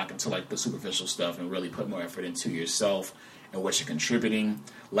much stock into like the superficial stuff and really put more effort into yourself and what you're contributing.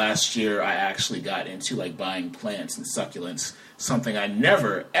 Last year, I actually got into like buying plants and succulents, something I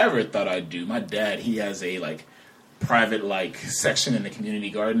never, ever thought I'd do. My dad, he has a like private like section in the community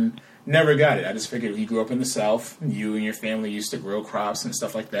garden. Never got it. I just figured he grew up in the South. You and your family used to grow crops and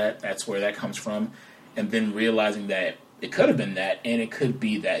stuff like that. That's where that comes from. And then realizing that it could have been that, and it could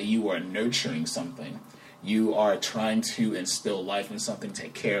be that you are nurturing something. You are trying to instill life in something,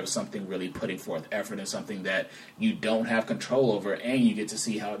 take care of something, really putting forth effort in something that you don't have control over, and you get to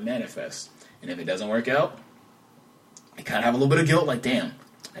see how it manifests. And if it doesn't work out, you kind of have a little bit of guilt, like, damn,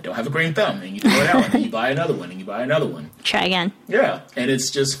 I don't have a green thumb, and you throw it out, and then you buy another one, and you buy another one. Try again. Yeah, and it's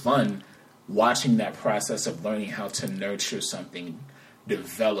just fun watching that process of learning how to nurture something,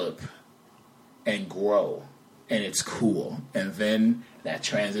 develop, and grow, and it's cool. And then that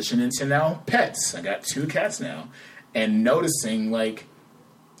transition into now pets. I got 2 cats now, and noticing, like,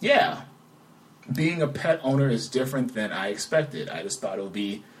 yeah, being a pet owner is different than I expected. I just thought it would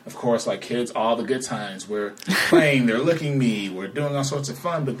be, of course, like kids, all the good times. We're playing, they're licking me, we're doing all sorts of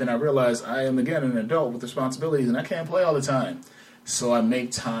fun, but then I realized I am, again, an adult with responsibilities, and I can't play all the time. So I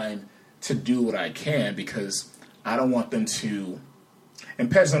make time to do what I can because I don't want them to,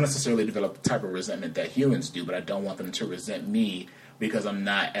 and pets don't necessarily develop the type of resentment that humans do, but I don't want them to resent me because I'm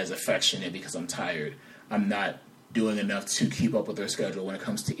not as affectionate, because I'm tired. I'm not doing enough to keep up with their schedule when it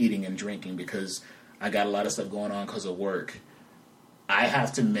comes to eating and drinking because I got a lot of stuff going on because of work. I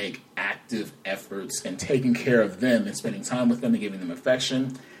have to make active efforts in taking care of them and spending time with them and giving them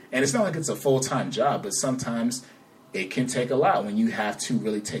affection. And it's not like it's a full-time job, but sometimes it can take a lot when you have to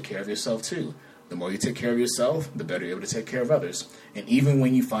really take care of yourself too. The more you take care of yourself, the better you're able to take care of others. And even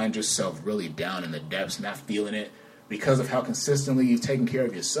when you find yourself really down in the depths, not feeling it, because of how consistently you've taken care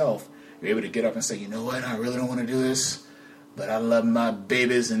of yourself, you're able to get up and say, you know what, I really don't want to do this, but I love my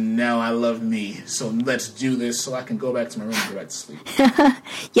babies and now I love me. So let's do this so I can go back to my room and go back to sleep.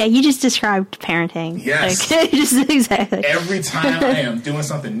 Yeah, you just described parenting. Yes. Like, just exactly. Every time I am doing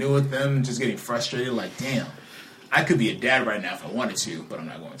something new with them, just getting frustrated, like, damn, I could be a dad right now if I wanted to, but I'm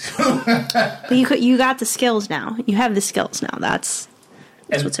not going to. But you got the skills now. You have the skills now. That's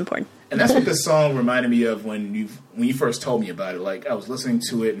what's important. And that's what this song reminded me of when you first told me about it. Like, I was listening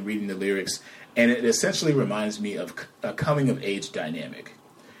to it and reading the lyrics, and it essentially reminds me of a coming-of-age dynamic,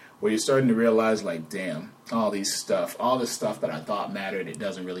 where you're starting to realize, like, damn, all this stuff that I thought mattered, it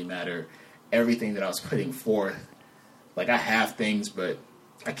doesn't really matter. Everything that I was putting forth, like, I have things, but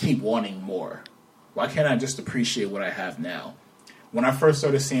I keep wanting more. Why can't I just appreciate what I have now? When I first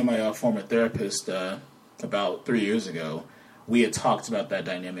started seeing my former therapist about 3 years ago, we had talked about that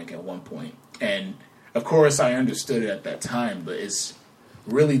dynamic at one point. And, of course, I understood it at that time, but it's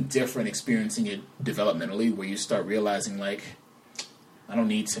really different experiencing it developmentally, where you start realizing, like, I don't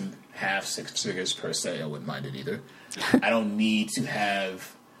need to have 6 figures per se. I wouldn't mind it either. I don't need to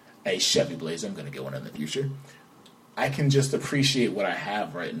have a Chevy Blazer. I'm going to get one in the future. I can just appreciate what I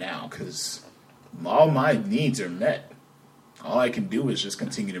have right now because all my needs are met. All I can do is just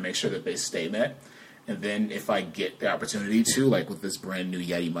continue to make sure that they stay met. And then if I get the opportunity to, like with this brand new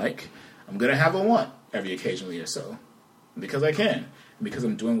Yeti mic, I'm going to have a one every occasionally or so. Because I can. And because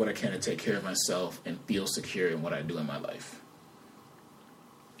I'm doing what I can to take care of myself and feel secure in what I do in my life.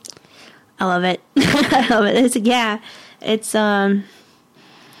 I love it. I love it. It's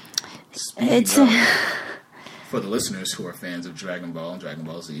for the listeners who are fans of Dragon Ball and Dragon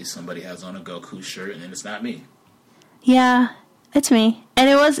Ball Z, somebody has on a Goku shirt and it's not me. Yeah, it's me. And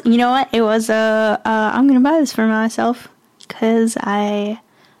it was, you know what? It was, I'm going to buy this for myself because I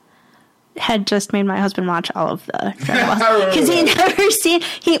had just made my husband watch all of the Dragon Ball. Because he had never seen,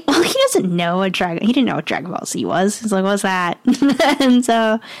 he doesn't know what he didn't know what Dragon Ball Z was. He's like, what's that? And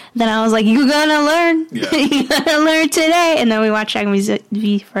so then I was like, you're going to learn. Yeah. You're going to learn today. And then we watched Dragon Ball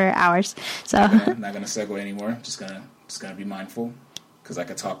Z for hours. So I'm not going to segue anymore. Just gonna be mindful. Because I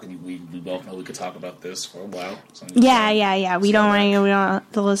could talk, and we both know we could talk about this for a while. So yeah. We don't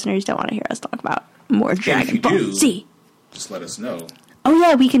want the listeners don't want to hear us talk about more Dragon Ball Z. just let us know. Oh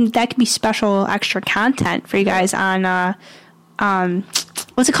yeah, that could be special extra content for you guys on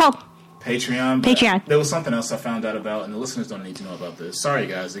what's it called? Patreon. There was something else I found out about, and the listeners don't need to know about this. Sorry,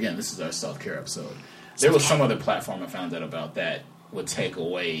 guys. Again, this is our self-care episode. There was some other platform I found out about that would take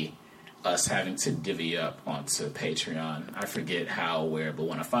away us having to divvy up onto Patreon. I forget how or where, but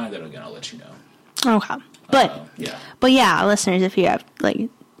when I find out again, I'll let you know. Okay. But yeah, listeners, if you have, like,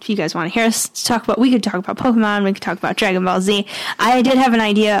 if you guys want to hear us talk about, we could talk about Pokemon, we could talk about Dragon Ball Z. I did have an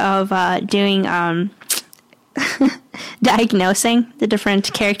idea of doing diagnosing the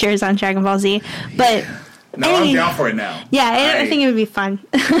different characters on Dragon Ball Z, but no, I'm down for it now. Yeah, I think it would be fun.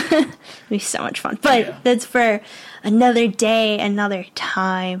 It'd be so much fun. But that's for another day, another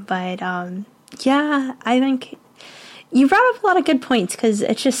time. But yeah, I think you brought up a lot of good points, because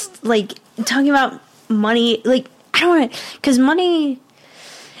it's just like talking about money. Like, I don't want to, because money,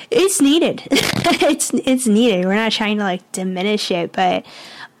 it's needed. it's needed. We're not trying to like diminish it, but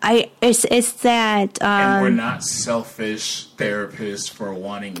it's that and we're not selfish therapists for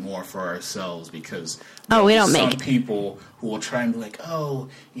wanting more for ourselves, because we don't some make people who will try and be like,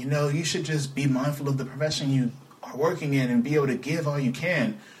 you should just be mindful of the profession you are working in and be able to give all you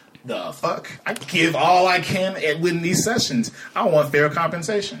can. The fuck? I give all I can within these sessions. I want fair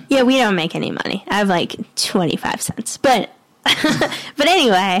compensation. Yeah, we don't make any money. I have like 25 cents, but but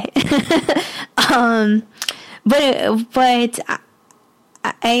anyway, but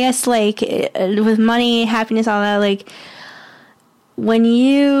I guess, like, with money, happiness, all that, like, when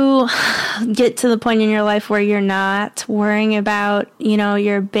you get to the point in your life where you're not worrying about,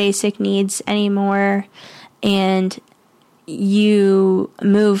 your basic needs anymore, and you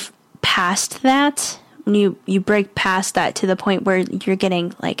move past that, when you break past that to the point where you're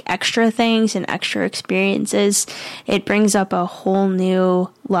getting, like, extra things and extra experiences, it brings up a whole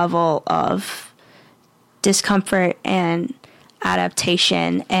new level of discomfort and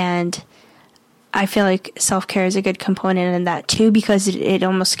adaptation, and I feel like self-care is a good component in that too, because it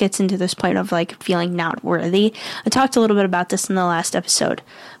almost gets into this point of like feeling not worthy. I talked a little bit about this in the last episode,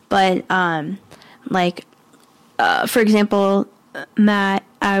 but for example, Matt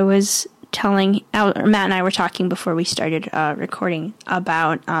and I were talking before we started recording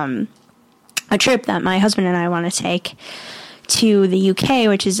about a trip that my husband and I want to take to the UK,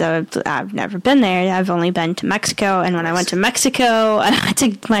 which is I've never been there. I've only been to Mexico, and when I went to Mexico, I went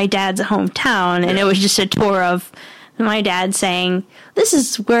to my dad's hometown, and it was just a tour of my dad saying, "This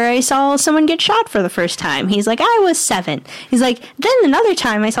is where I saw someone get shot for the first time." He's like, "I was 7." He's like, "Then another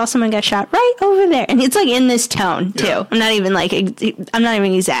time I saw someone get shot right over there," and it's like in this tone too. Yeah. I'm not even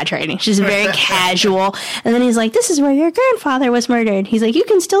exaggerating. It's just very casual. And then he's like, "This is where your grandfather was murdered." He's like, "You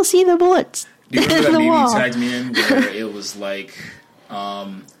can still see the bullets." Do you remember that meme you tagged me in where it was like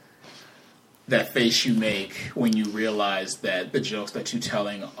that face you make when you realize that the jokes that you're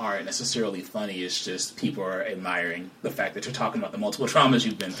telling aren't necessarily funny? It's just people are admiring the fact that you're talking about the multiple traumas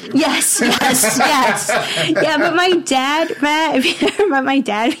you've been through. Yes. Yeah, but my dad, Matt, if you ever met my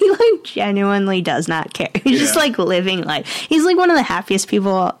dad, he like genuinely does not care. He's just like living life. He's like one of the happiest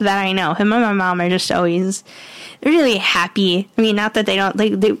people that I know. Him and my mom are just always... They're really happy. I mean, not that they don't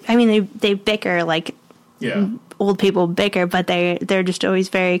they bicker like old people bicker, but they're just always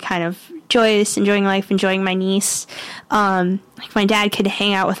very kind of joyous, enjoying life, enjoying my niece. Like my dad could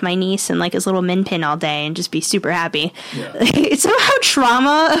hang out with my niece and like his little min pin all day and just be super happy. Yeah. Somehow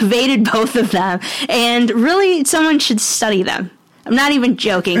trauma evaded both of them, and really someone should study them. I'm not even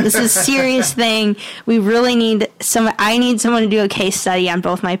joking. This is a serious thing. We really need I need someone to do a case study on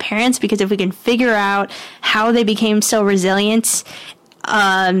both my parents, because if we can figure out how they became so resilient,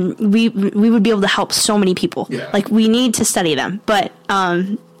 we would be able to help so many people. Yeah. Like, we need to study them. But,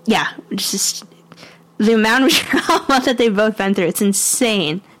 just the amount of trauma that they've both been through, it's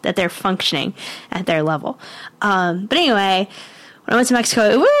insane that they're functioning at their level. But anyway, when I went to Mexico,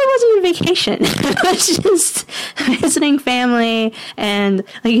 it really wasn't a vacation. It was just visiting family and,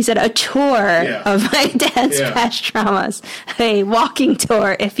 like you said, a tour of my dad's past traumas. A walking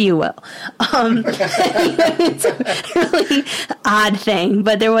tour, if you will. It's a really odd thing,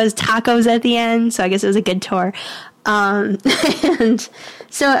 but there was tacos at the end, so I guess it was a good tour. And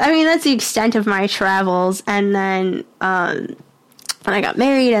so, I mean, that's the extent of my travels. And then, when I got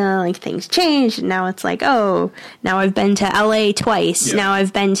married, and then, like, things changed, and now it's like, now I've been to LA twice, now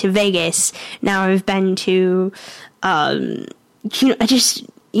I've been to Vegas, now I've been to, just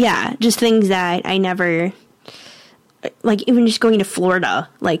things that I never, like, even just going to Florida,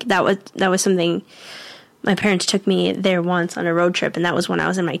 like, that was something my parents took me there once on a road trip, and that was when I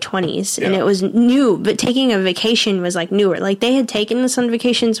was in my 20s, Yeah. and it was new, but taking a vacation was like newer. Like they had taken us on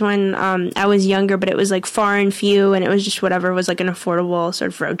vacations when I was younger, but it was like far and few, and it was just whatever was like an affordable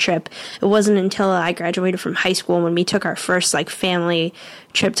sort of road trip. It wasn't until I graduated from high school when we took our first like family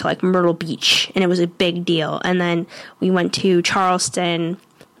trip to like Myrtle Beach, and it was a big deal. And then we went to Charleston.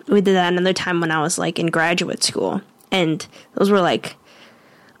 We did that another time when I was like in graduate school, and those were like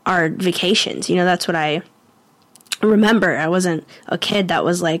our vacations. You know, that's what I remember. I wasn't a kid that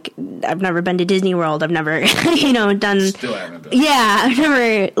was like, I've never been to Disney World. I've never, you know, done. Still haven't been. Yeah, I was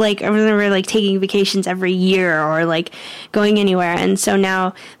never like taking vacations every year or like going anywhere. And so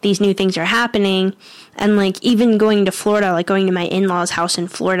now these new things are happening. And like even going to Florida, like going to my in-laws' house in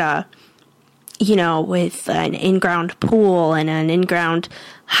Florida, you know, with an in-ground pool and an in-ground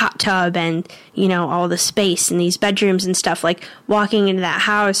hot tub and, you know, all the space and these bedrooms and stuff. Like walking into that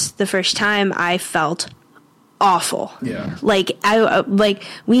house the first time, I felt awful. Yeah. Like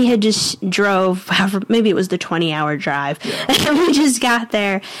we had just drove, maybe it was the 20-hour drive. Yeah. And we just got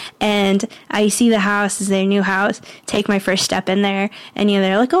there and I see the house, is their new house, take my first step in there, and you know,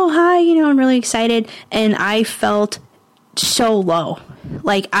 they're like, oh, hi, you know, I'm really excited. And I felt so low.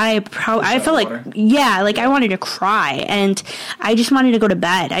 Like I felt like, yeah, like I wanted to cry and I just wanted to go to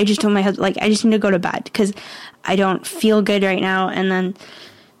bed. I just told my husband, like, I just need to go to bed because I don't feel good right now. And then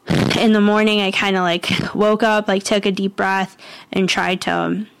in the morning, I kind of like woke up, like took a deep breath and tried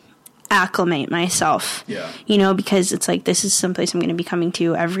to acclimate myself. Yeah. You know, because it's like, this is someplace I'm going to be coming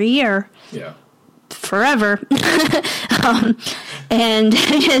to every year. Yeah. Forever. And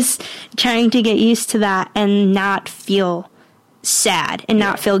just trying to get used to that and not feel sad and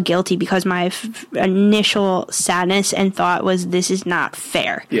not feel guilty, because my initial sadness and thought was, this is not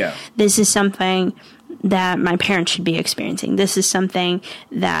fair. Yeah. This is something that my parents should be experiencing. This is something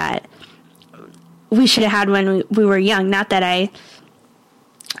that we should have had when we were young. Not that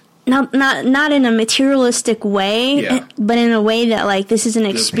not in a materialistic way, but in a way that like this is an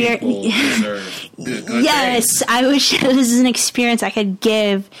experience. Yes, I wish this is an experience I could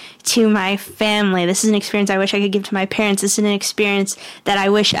give to my family. This is an experience I wish I could give to my parents. This is an experience that I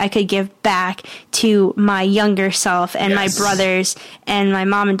wish I could give back to my younger self and my brothers and my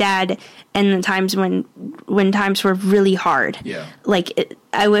mom and dad. And the times when times were really hard. Yeah. Like,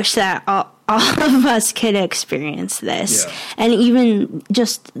 I wish that all of us could experience this. Yeah. And even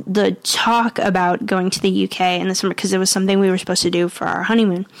just the talk about going to the UK in the summer, because it was something we were supposed to do for our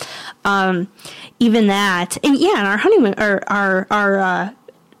honeymoon. Even that, and our honeymoon, or our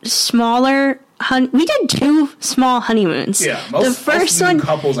smaller we did 2 small honeymoons. Yeah, most one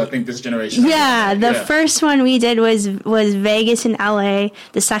couples, I think, this generation. Yeah, the first one we did was Vegas and LA.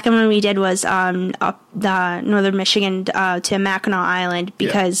 The second one we did was up the northern Michigan to Mackinac Island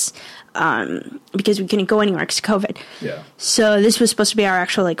because we couldn't go anywhere because of COVID. Yeah. So this was supposed to be our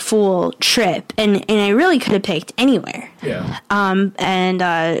actual like full trip, and I really could have picked anywhere. Yeah.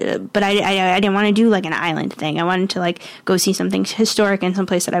 But I didn't want to do like an island thing. I wanted to like go see something historic and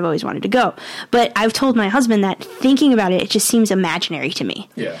someplace that I've always wanted to go. But I've told my husband that thinking about it just seems imaginary to me.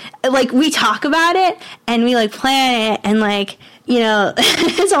 Yeah. Like we talk about it and we like plan it and like, you know,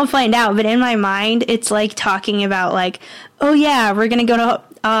 it's all planned out. But in my mind, it's like talking about like, oh yeah, we're going to go to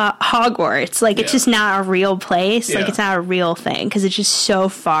Hogwarts. Like it's just not a real place. Yeah. Like it's not a real thing because it's just so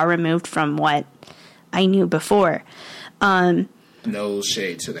far removed from what I knew before. No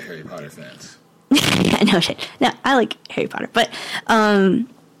shade to the Harry Potter fans. Yeah, no shade. No, I like Harry Potter, but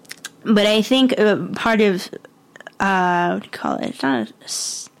I think part of what do you call it? It's not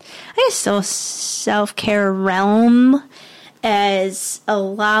I guess still self-care realm as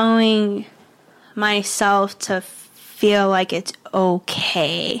allowing myself to feel like it's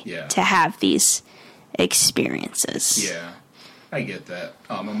okay to have these experiences. Yeah, I get that.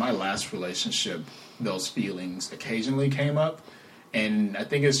 In my last relationship, those feelings occasionally came up, and I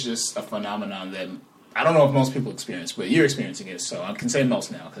think it's just a phenomenon that I don't know if most people experience, but you're experiencing it, so I can say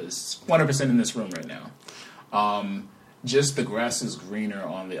most now because 100% in this room right now. Just the grass is greener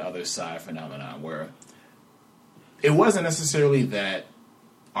on the other side phenomenon, where it wasn't necessarily that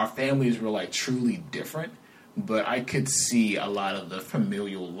our families were like truly different, but I could see a lot of the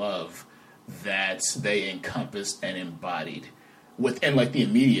familial love that they encompassed and embodied within like the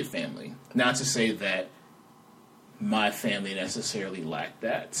immediate family. Not to say that my family necessarily lacked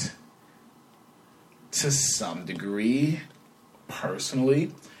that. To some degree,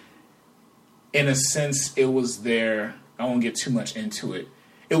 personally, in a sense, it was there. I won't get too much into it.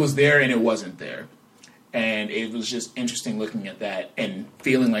 It was there and it wasn't there. And it was just interesting looking at that and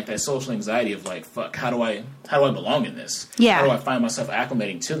feeling like that social anxiety of like, fuck, how do I belong in this? Yeah. How do I find myself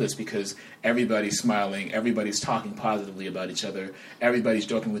acclimating to this? Because everybody's smiling, everybody's talking positively about each other, everybody's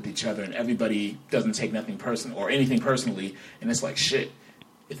joking with each other, and everybody doesn't take nothing personal or anything personally. And it's like, shit,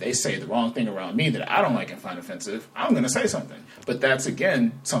 if they say the wrong thing around me that I don't like and find offensive, I'm going to say something. But that's,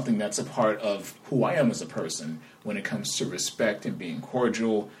 again, something that's a part of who I am as a person when it comes to respect and being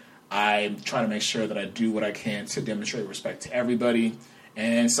cordial. I try to make sure that I do what I can to demonstrate respect to everybody.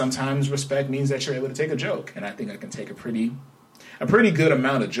 And sometimes respect means that you're able to take a joke. And I think I can take a pretty good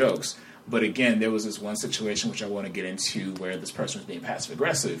amount of jokes. But again, there was this one situation which I want to get into where this person was being passive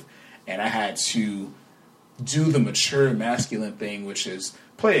aggressive. And I had to do the mature masculine thing, which is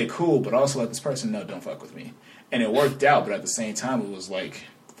play it cool, but also let this person know, don't fuck with me. And it worked out, but at the same time, it was like,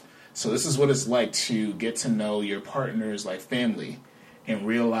 so this is what it's like to get to know your partner's like family and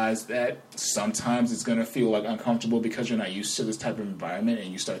realize that sometimes it's going to feel like uncomfortable because you're not used to this type of environment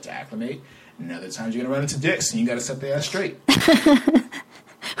and you start to acclimate. And other times you're going to run into dicks and you got to set the ass straight.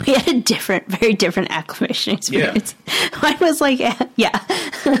 We had a very different acclimation experience. Yeah. Mine was like, yeah.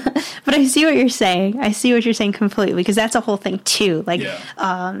 But I see what you're saying. I see what you're saying completely, because that's a whole thing too. Like,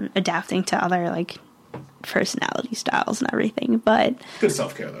 adapting to other like personality styles and everything. But good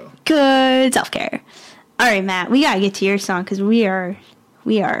self-care though. Good self-care. All right, Matt, we gotta get to your song because we are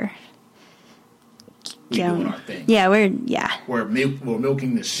doing our thing. Yeah, we're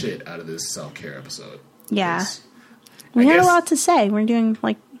milking the shit out of this self-care episode. Yeah. We had a lot to say. We're doing,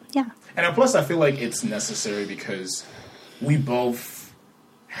 like, yeah. And plus, I feel like it's necessary because we both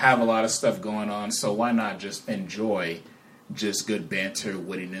have a lot of stuff going on, so why not just enjoy just good banter,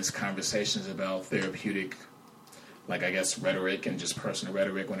 wittiness, conversations about therapeutic, like, I guess, rhetoric and just personal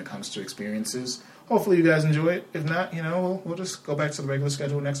rhetoric when it comes to experiences. Hopefully you guys enjoy it. If not, we'll just go back to the regular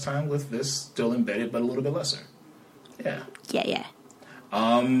schedule next time with this still embedded, but a little bit lesser. Yeah. Yeah.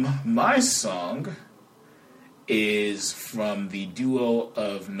 My song is from the duo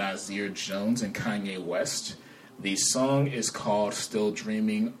of Nasir Jones and Kanye West. The song is called Still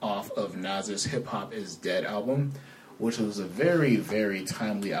Dreaming off of Nas's Hip Hop Is Dead album, which was a very, very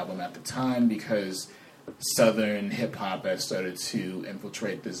timely album at the time because Southern hip hop had started to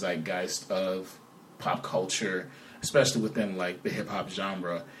infiltrate the zeitgeist of pop culture, especially within like the hip hop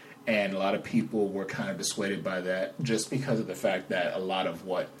genre. And a lot of people were kind of dissuaded by that just because of the fact that a lot of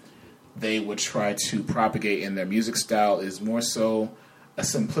what they would try to propagate in their music style is more so a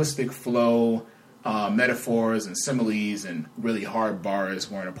simplistic flow, metaphors and similes and really hard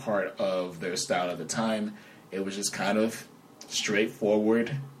bars weren't a part of their style at the time. It was just kind of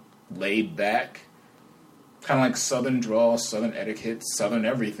straightforward, laid back, kind of like Southern drawl, Southern etiquette, Southern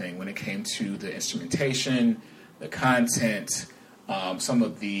everything when it came to the instrumentation, the content, some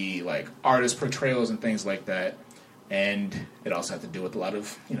of the like artist portrayals and things like that. And it also had to do with a lot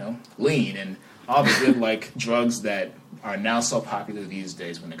of, lean and all the good, like, drugs that are now so popular these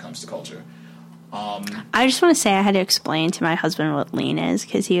days when it comes to culture. I just want to say I had to explain to my husband what lean is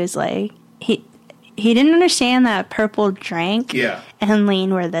because he was like, he didn't understand that purple drank and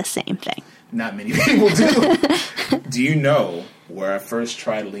lean were the same thing. Not many people do. Do you know where I first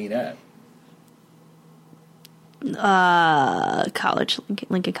tried lean at? College,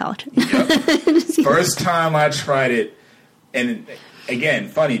 Lincoln College. Yep. First time I tried it, and again,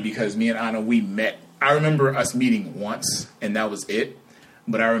 funny because me and Anna, we met. I remember us meeting once, and that was it.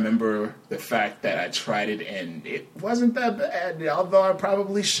 But I remember the fact that I tried it, and it wasn't that bad. Although I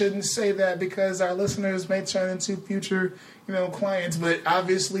probably shouldn't say that because our listeners may turn into future, clients. But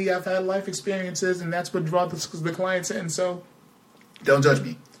obviously, I've had life experiences, and that's what brought the clients in. So, don't judge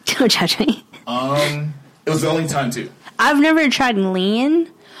me. Don't judge me. It was the only time, too. I've never tried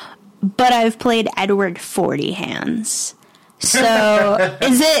lean, but I've played Edward 40 Hands. So,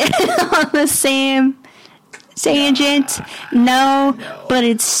 is it on the same tangent? No, but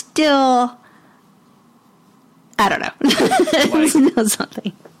it's still, I don't know. It's still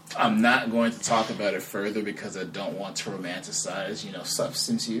something. I'm not going to talk about it further because I don't want to romanticize,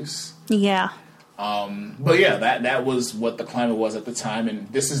 substance use. Yeah. But yeah, that was what the climate was at the time,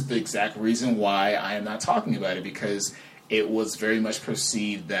 and this is the exact reason why I am not talking about it, because it was very much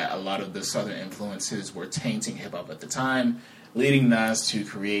perceived that a lot of the Southern influences were tainting hip-hop at the time, leading Nas to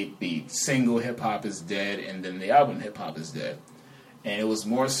create the single Hip Hop Is Dead and then the album Hip Hop Is Dead. And it was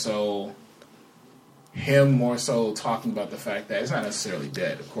more so talking about the fact that it's not necessarily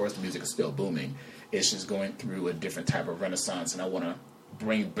dead. Of course, the music is still booming. It's just going through a different type of renaissance, and I want to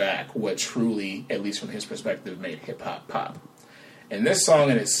bring back what truly, at least from his perspective, made hip-hop pop. And this song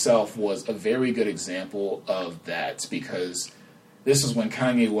in itself was a very good example of that because this is when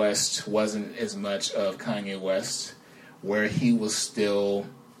Kanye West wasn't as much of Kanye West, where he was still,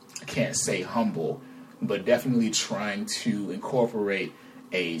 I can't say humble, but definitely trying to incorporate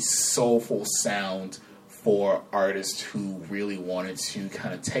a soulful sound for artists who really wanted to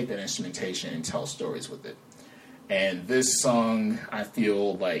kind of take that instrumentation and tell stories with it. And this song, I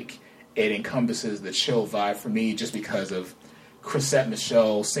feel like it encompasses the chill vibe for me just because of Chrisette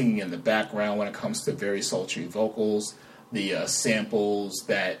Michele singing in the background when it comes to very sultry vocals, the samples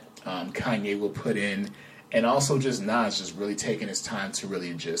that Kanye will put in, and also just Nas just really taking his time to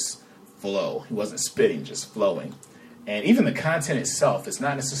really just flow. He wasn't spitting, just flowing. And even the content itself is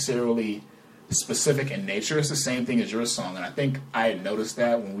not necessarily specific in nature. It's the same thing as your song, and I think I had noticed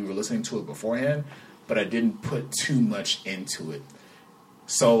that when we were listening to it beforehand, but I didn't put too much into it.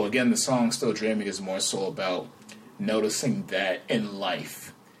 So again, the song Still Dreaming is more so about noticing that in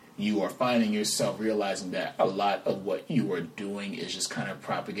life, you are finding yourself realizing that a lot of what you are doing is just kind of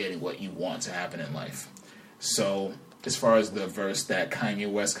propagating what you want to happen in life. So as far as the verse that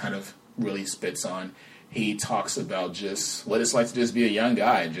Kanye West kind of really spits on, he talks about just what it's like to just be a young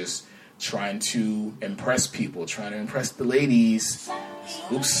guy, just trying to impress people, trying to impress the ladies.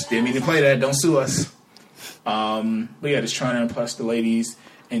 Oops, didn't mean to play that, don't sue us. But yeah, just trying to impress the ladies,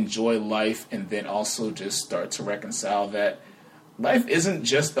 enjoy life, and then also just start to reconcile that life isn't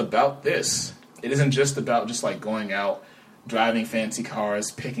just about this. It isn't just about just like going out, driving fancy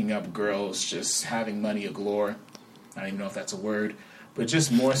cars, picking up girls, just having money galore. I don't even know if that's a word, but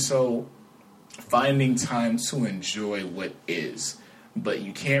just more so finding time to enjoy what is. But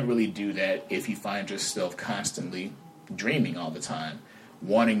you can't really do that if you find yourself constantly dreaming all the time,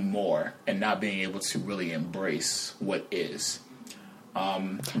 wanting more, and not being able to really embrace what is.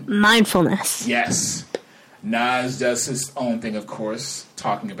 Mindfulness. Yes. Nas does his own thing, of course,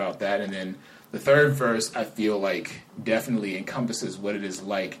 talking about that. And then the third verse, I feel like, definitely encompasses what it is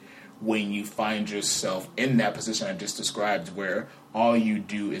like when you find yourself in that position I just described, where all you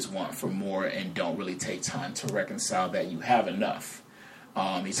do is want for more and don't really take time to reconcile that you have enough.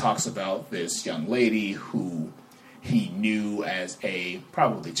 He talks about this young lady who he knew as a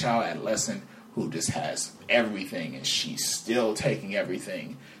probably child, adolescent, who just has everything, and she's still taking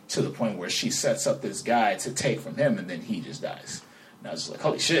everything to the point where she sets up this guy to take from him, and then he just dies. And I was just like,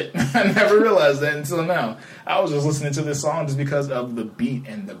 holy shit, I never realized that until now. I was just listening to this song just because of the beat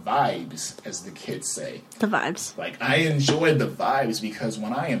and the vibes, as the kids say. The vibes. Like, I enjoy the vibes because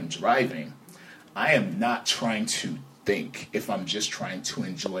when I am driving, I am not trying to think if I'm just trying to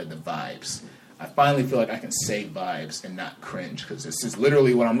enjoy the vibes. I finally feel like I can say vibes and not cringe, because this is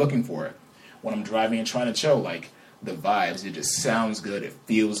literally what I'm looking for when I'm driving and trying to chill. Like, the vibes, it just sounds good, it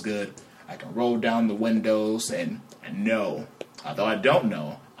feels good. I can roll down the windows, and I know, although I don't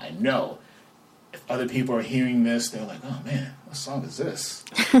know, I know if other people are hearing this, they're like, oh man, what song is this?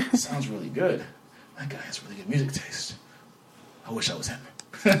 It sounds really good. That guy has really good music taste. I wish I was him.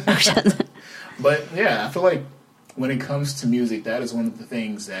 But yeah, I feel like when it comes to music, that is one of the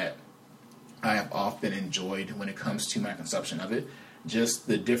things that I have often enjoyed when it comes to my consumption of it. Just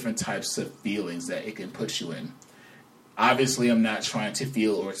the different types of feelings that it can put you in. Obviously, I'm not trying to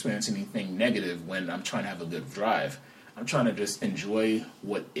feel or experience anything negative when I'm trying to have a good drive. I'm trying to just enjoy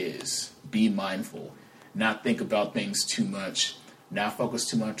what is, be mindful, not think about things too much, not focus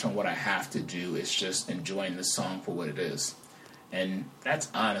too much on what I have to do. It's just enjoying the song for what it is. And that's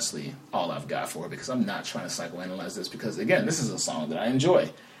honestly all I've got for it, because I'm not trying to psychoanalyze this, because, again, this is a song that I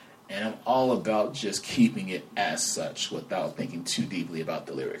enjoy. And I'm all about just keeping it as such without thinking too deeply about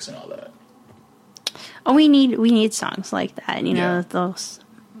the lyrics and all that. Oh, we need songs like that, you know, those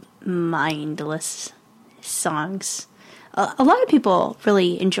mindless songs. A lot of people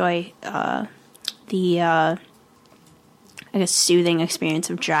really enjoy the, I guess, soothing experience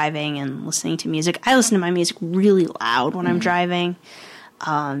of driving and listening to music. I listen to my music really loud when I'm driving.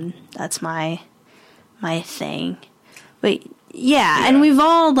 That's my thing. But yeah, and we've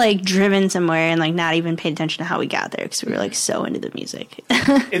all like driven somewhere and like not even paid attention to how we got there because we were like so into the music.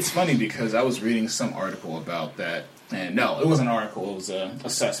 It's funny because I was reading some article about that, and no, it wasn't an article, it was an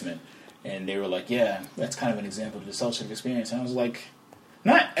assessment, and they were like, yeah, that's kind of an example of dissociative experience. And I was like,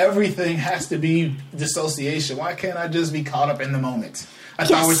 not everything has to be dissociation. Why can't I just be caught up in the moment? I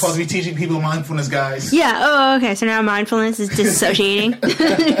thought we were supposed to be teaching people mindfulness, guys. Yeah, oh, okay, so now mindfulness is dissociating.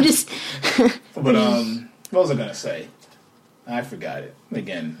 But, what was I going to say? I forgot it.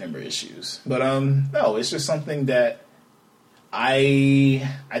 Again, member issues. But, no, it's just something that I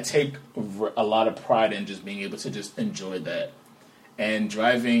take a lot of pride in, just being able to just enjoy that. And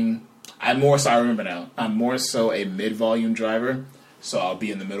driving, I remember now, I'm more so a mid-volume driver. So I'll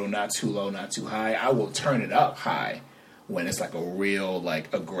be in the middle, not too low, not too high. I will turn it up high when it's like a real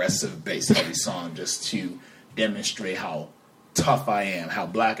like aggressive bass heavy song just to demonstrate how tough I am, how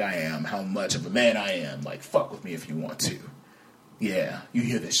black I am, how much of a man I am. Like, fuck with me if you want to. Yeah, you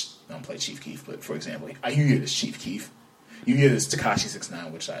hear this. I don't play Chief Keef, but for example, you hear this Chief Keef. You hear this Tekashi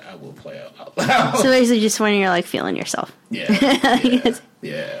 6ix9ine, which I will play out loud. So basically, just when you're like feeling yourself. Yeah.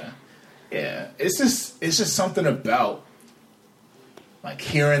 It's just something about like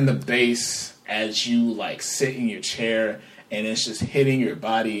hearing the bass as you like sit in your chair, and it's just hitting your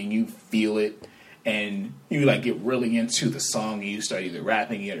body, and you feel it, and you like get really into the song, and you start either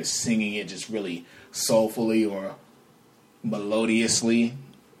rapping it or singing it just really soulfully or melodiously.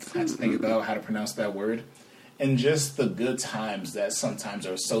 I have to think about how to pronounce that word. And just the good times that sometimes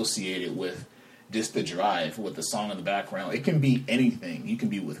are associated with just the drive with the song in the background. It can be anything. You can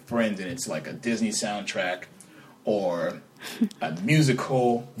be with friends and it's like a Disney soundtrack or a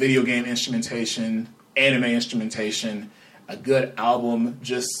musical, video game instrumentation, anime instrumentation, a good album,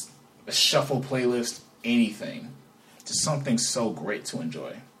 just a shuffle playlist, anything. Just something so great to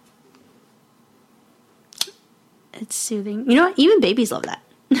enjoy. It's soothing. You know what? Even babies love that.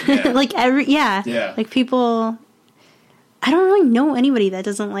 Yeah. Yeah. Like people, I don't really know anybody that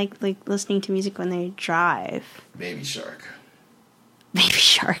doesn't like listening to music when they drive. Baby Shark. Baby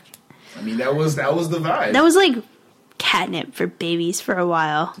Shark. I mean, that was the vibe. That was like catnip for babies for a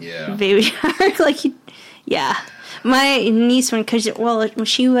while. Yeah. Baby Shark, yeah. My niece, when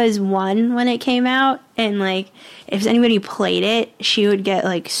she was 1 when it came out, and like if anybody played it, she would get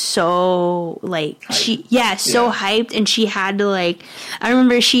like so like so hyped, and she had to like. I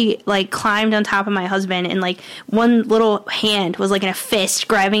remember she like climbed on top of my husband, and like one little hand was like in a fist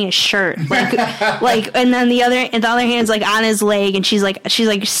grabbing his shirt, like and then the other hand's like on his leg, and she's like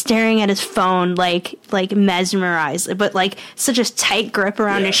staring at his phone, like mesmerized, but like such a tight grip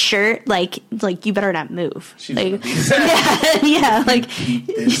around his shirt, like you better not move. She's like, like keep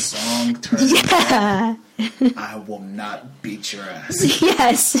this song turned. I will not beat your ass.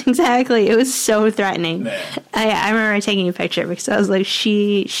 Yes, exactly. It was so threatening. Man. I remember taking a picture because I was like,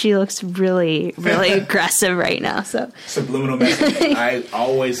 she looks really, really aggressive right now. So subliminal message. I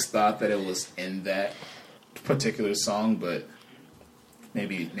always thought that it was in that particular song, but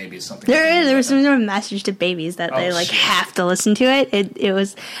maybe it's something. There was some sort of message to babies that they have to listen to it. It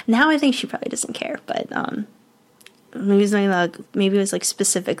was. Now I think she probably doesn't care, but maybe it was like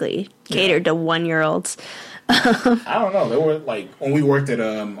specifically catered to 1-year-olds. I don't know. There were like when we worked at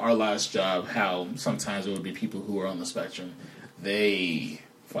our last job, how sometimes there would be people who were on the spectrum. They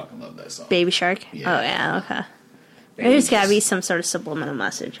fucking love that song. Baby Shark. Yeah. Oh yeah, okay. There's gotta be some sort of subliminal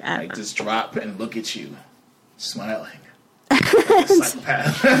message. Like just drop and look at you, smiling. Like a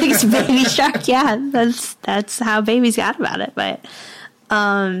psychopath. It's Baby Shark. Yeah, that's how babies got about it. But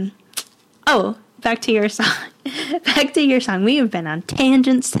back to your song. We have been on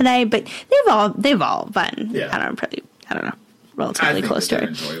tangents today, but they've all been. Yeah. I don't know. Relatively close to it.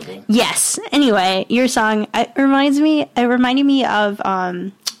 Enjoyable. Yes. Anyway, your song it reminded me of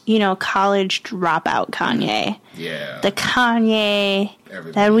College Dropout Kanye. Yeah. The Kanye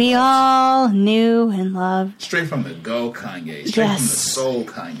that we all knew and loved. Straight from the go Kanye. Straight from the soul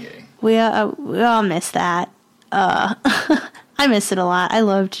Kanye. We all miss that. I miss it a lot. I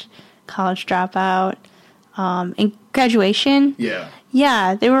loved College Dropout. And Graduation. Yeah.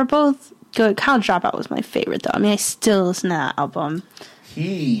 Yeah, they were both good. College Dropout was my favorite, though. I mean, I still listen to that album.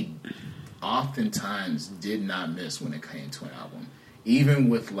 He oftentimes did not miss when it came to an album. Even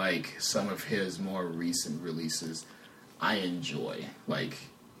with, like, some of his more recent releases, I enjoy. Like,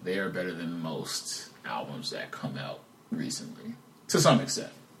 they are better than most albums that come out recently. To some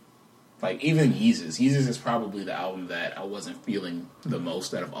extent. Like, even Yeezus. Yeezus is probably the album that I wasn't feeling the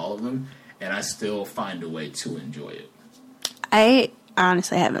most out of all of them. And I still find a way to enjoy it. I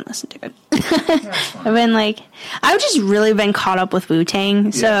honestly haven't listened to it. I've just really been caught up with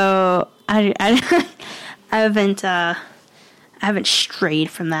Wu-Tang, so I haven't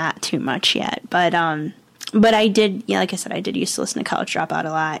strayed from that too much yet. But I did, like I said, I did used to listen to College Dropout a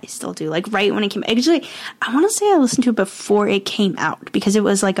lot. I still do. Like right when it came, actually, I want to say I listened to it before it came out because it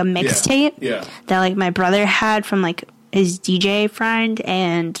was like a mixtape that like my brother had from like his DJ friend,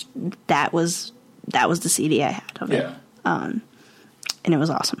 and that was the CD I had of it. And it was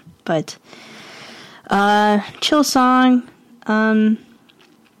awesome. But chill song.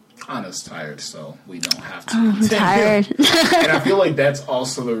 Anna's tired, so we don't have to. I'm tired. And I feel like that's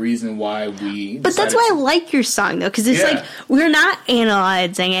also the reason why we. But that's why I like your song though, because it's like we're not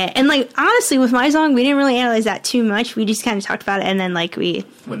analyzing it, and like honestly, with my song, we didn't really analyze that too much. We just kind of talked about it, and then like we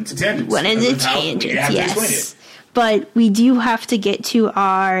went into tangents. Yes. but we do have to get to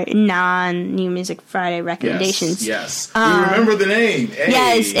our non-New Music Friday recommendations. Yes. We remember the name. Hey.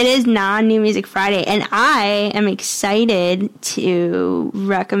 Yes, it is non-New Music Friday, and I am excited to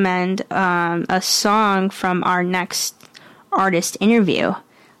recommend a song from our next artist interview.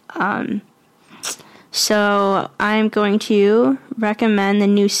 So I'm going to recommend the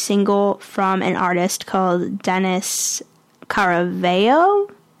new single from an artist called Dennis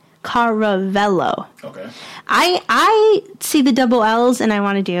Caravello. Okay. I see the double L's and I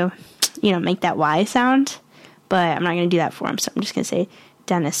want to do, make that Y sound, but I'm not going to do that for him. So I'm just going to say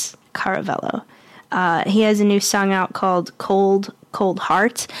Dennis Caravello. He has a new song out called Cold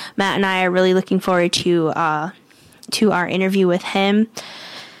Heart. Matt and I are really looking forward to our interview with him.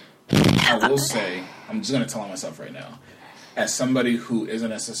 I will say, I'm just going to tell myself right now, as somebody who isn't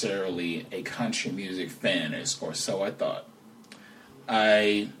necessarily a country music fan, or so I thought,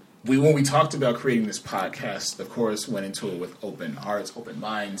 when we talked about creating this podcast, of course, went into it with open hearts, open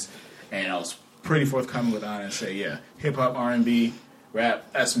minds, and I was pretty forthcoming with on and say, yeah, hip-hop, R&B,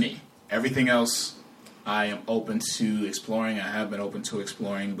 rap, that's me. Everything else, I am open to exploring. I have been open to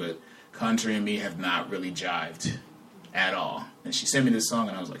exploring, but country and me have not really jived at all. And she sent me this song,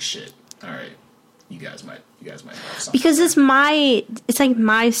 and I was like, shit, all right. You guys might have something. Because it's like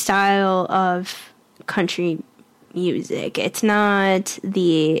my style of country music. It's not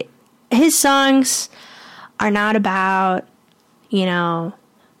his songs are not about, my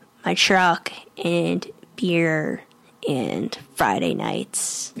truck and beer and Friday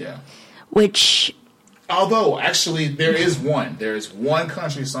nights. Yeah. Which, although actually there is one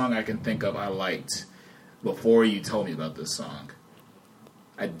country song I can think of I liked before you told me about this song.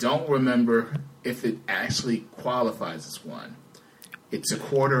 I don't remember if it actually qualifies as one. It's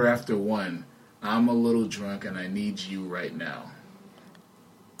 1:15. I'm a little drunk and I need you right now.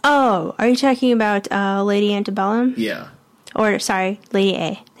 Oh, are you talking about Lady Antebellum? Yeah. Or, sorry, Lady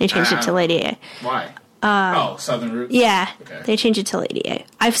A. They changed it to Lady A. Why? Southern Roots? Yeah, okay. They changed it to Lady A.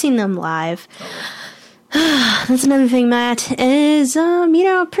 I've seen them live. Okay. That's another thing, Matt, is,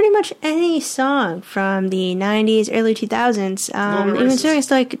 pretty much any song from the 90s, early 2000s. Even songs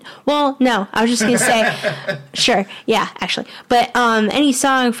like, well, no, I was just going to say, sure, yeah, actually. But any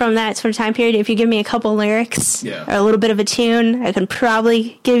song from that sort of time period, if you give me a couple lyrics or a little bit of a tune, I can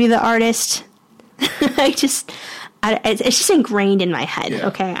probably give you the artist. It's just ingrained in my head,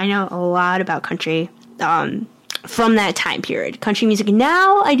 okay? I know a lot about country from that time period. Country music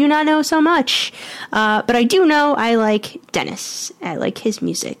now, I do not know so much. But I do know I like Dennis. I like his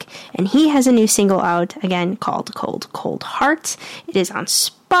music. And he has a new single out, again, called Cold Heart. It is on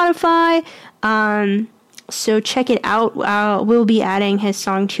Spotify. So check it out. We'll be adding his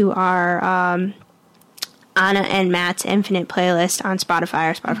song to our Anna and Matt's Infinite playlist on Spotify,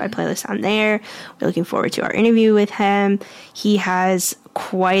 our Spotify playlist on there. We're looking forward to our interview with him. He has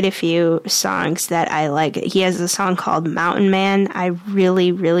quite a few songs that I like. He has a song called Mountain Man. I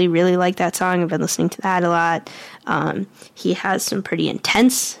really, really, really like that song. I've been listening to that a lot. He has some pretty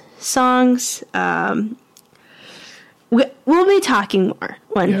intense songs. We'll be talking more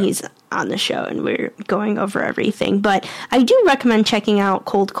when he's on the show and we're going over everything. But I do recommend checking out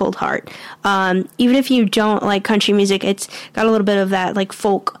Cold Heart. Even if you don't like country music, it's got a little bit of that like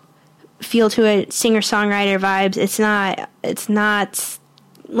folk feel to it, singer-songwriter vibes. It's not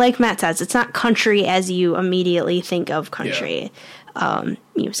like Matt says, it's not country as you immediately think of country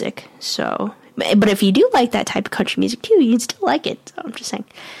music. So, but if you do like that type of country music too, you'd still like it. So I'm just saying.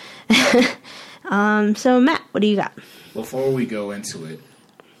 So Matt, what do you got? Before we go into it,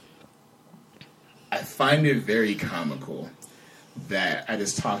 I find it very comical that I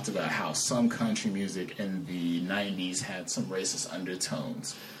just talked about how some country music in the 90s had some racist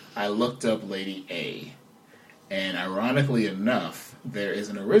undertones. I looked up Lady A, and ironically enough, there is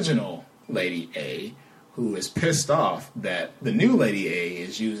an original Lady A who is pissed off that the new Lady A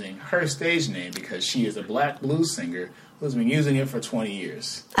is using her stage name because she is a black blues singer who's been using it for 20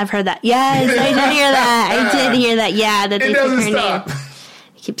 years. I've heard that. Yes, I did hear that. I did hear that. Yeah, that they took her name.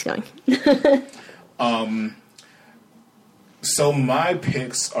 It keeps going. So my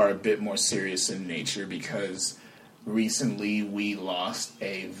picks are a bit more serious in nature because recently we lost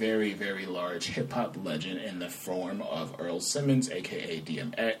a very, very large hip-hop legend in the form of Earl Simmons, a.k.a.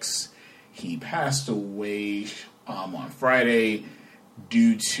 DMX. He passed away on Friday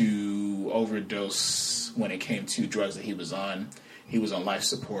due to overdose when it came to drugs that he was on. He was on life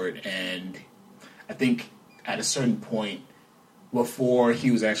support, and I think at a certain point before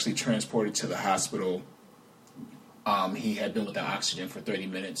he was actually transported to the hospital, he had been without oxygen for 30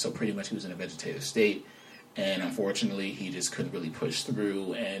 minutes, so pretty much he was in a vegetative state. And unfortunately, he just couldn't really push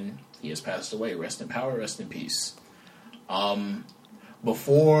through, and he has passed away. Rest in power, rest in peace.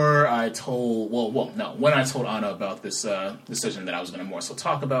 Before I told, when I told Anna about this decision that I was going to more so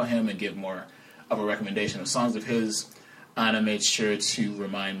talk about him and give more of a recommendation of songs of his, Anna made sure to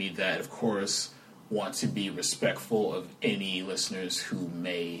remind me that, of course, want to be respectful of any listeners who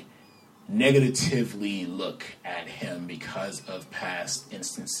may negatively look at him because of past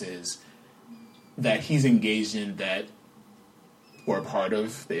instances that he's engaged in that were part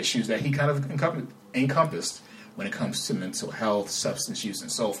of the issues that he kind of encompassed when it comes to mental health, substance use,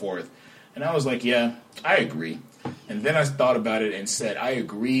 and so forth. And I was like, yeah, I agree. And then I thought about it and said, I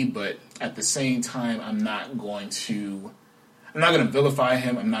agree, but at the same time, I'm not going to vilify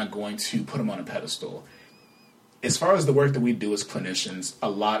him. I'm not going to put him on a pedestal. As far as the work that we do as clinicians, a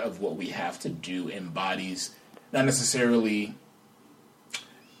lot of what we have to do embodies not necessarily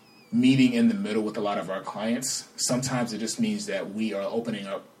meeting in the middle with a lot of our clients. Sometimes it just means that we are opening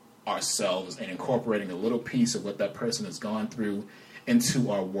up ourselves and incorporating a little piece of what that person has gone through into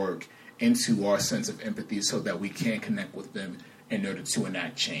our work, into our sense of empathy, so that we can connect with them in order to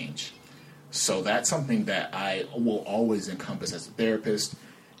enact change. So that's something that I will always encompass as a therapist.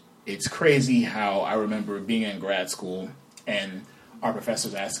 It's crazy how I remember being in grad school and our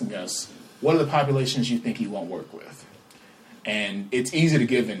professors asking us, what are the populations you think you won't work with? And it's easy to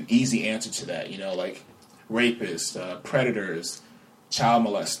give an easy answer to that, like rapists, predators, child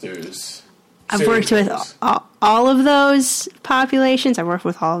molesters. I've worked with all of those populations. I've worked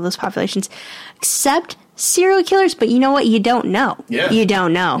with all of those populations, except serial killers. But you know what? You don't know. Yeah. You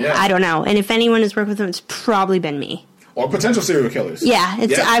don't know. Yeah. I don't know. And if anyone has worked with them, it's probably been me. Or potential serial killers. Yeah,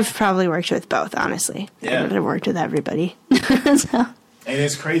 I've probably worked with both, honestly. Yeah. I've worked with everybody. So. And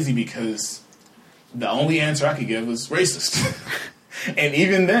it's crazy because the only answer I could give was racist. And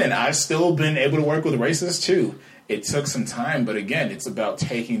even then, I've still been able to work with racists, too. It took some time, but again, it's about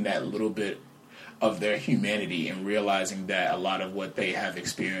taking that little bit of their humanity and realizing that a lot of what they have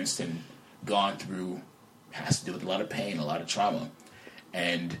experienced and gone through has to do with a lot of pain, a lot of trauma.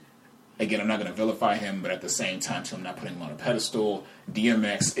 And again, I'm not going to vilify him, but at the same time, so I'm not putting him on a pedestal.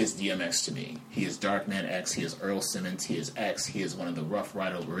 DMX is DMX to me. He is Darkman X. He is Earl Simmons. He is X. He is one of the Rough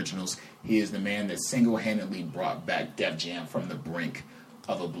Rider originals. He is the man that single-handedly brought back Def Jam from the brink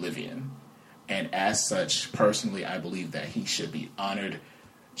of oblivion. And as such, personally, I believe that he should be honored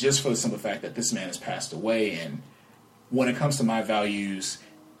just for the simple fact that this man has passed away. And when it comes to my values,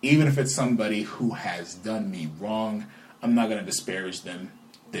 even if it's somebody who has done me wrong, I'm not going to disparage them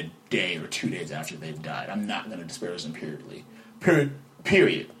the day or 2 days after they've died. I'm not going to disparage them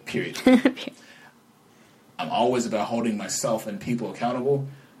period. I'm always about holding myself and people accountable.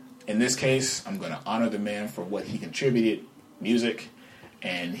 In this case, I'm going to honor the man for what he contributed, music,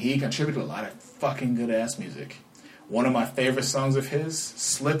 and he contributed a lot of fucking good-ass music. One of my favorite songs of his,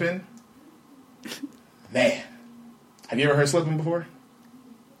 Slippin'. Man. Have you ever heard Slippin' before?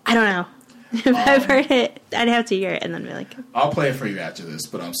 I don't know. If I've heard it, I'd have to hear it and then be like... I'll play it for you after this,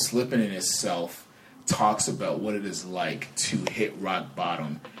 but Slippin' in itself talks about what it is like to hit rock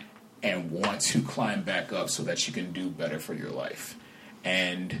bottom and want to climb back up so that you can do better for your life.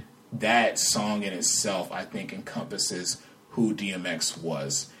 And that song in itself, I think, encompasses who DMX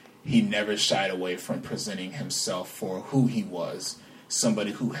was. He never shied away from presenting himself for who he was.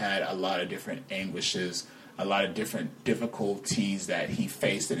 Somebody who had a lot of different anguishes, a lot of different difficulties that he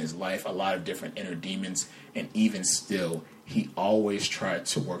faced in his life, a lot of different inner demons, and even still, he always tried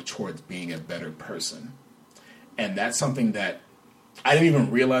to work towards being a better person. And that's something that I didn't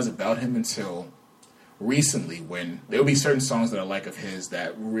even realize about him until recently, when there would be certain songs that I like of his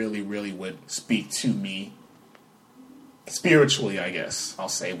that really, really would speak to me spiritually, I guess, I'll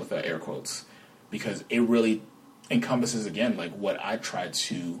say with air quotes, because it really encompasses, again, like what I try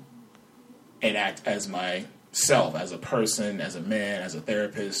to enact as myself, as a person, as a man, as a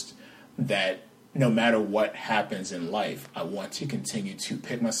therapist, that no matter what happens in life, I want to continue to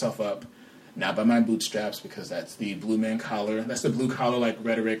pick myself up, not by my bootstraps, because that's the blue man collar, that's the blue collar like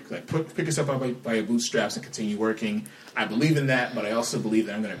rhetoric, like pick yourself up by your bootstraps and continue working. I believe in that, but I also believe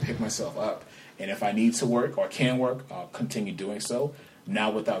that I'm going to pick myself up. And if I need to work or can work, I'll continue doing so,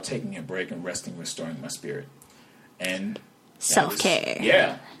 now without taking a break and resting, restoring my spirit. And self-care.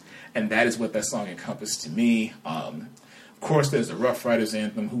 Yeah. And that is what that song encompassed to me. Of course, there's the Rough Riders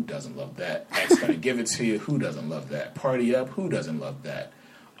anthem. Who doesn't love that? X Gonna Give It To You. Who doesn't love that? Party Up. Who doesn't love that?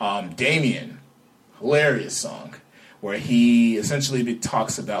 Damien, hilarious song, where he essentially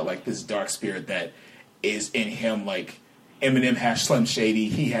talks about like this dark spirit that is in him, like Eminem has Slim Shady,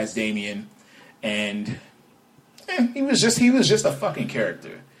 he has Damien, and he was just a fucking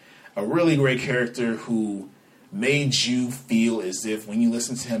character, a really great character who made you feel as if when you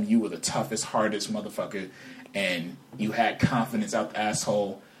listen to him, you were the toughest, hardest motherfucker and you had confidence out the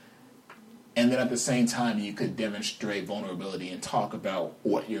asshole, and then at the same time you could demonstrate vulnerability and talk about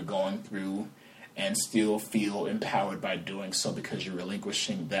what you're going through and still feel empowered by doing so because you're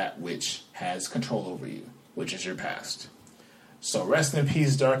relinquishing that which has control over you, which is your past. So rest in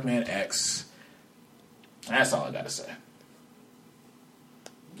peace, Darkman X. That's all I gotta say.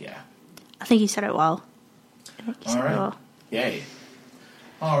 Yeah. I think you said it well. All right. Yay.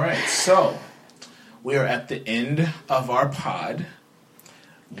 All right. So we are at the end of our pod.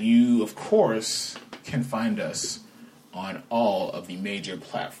 You, of course, can find us on all of the major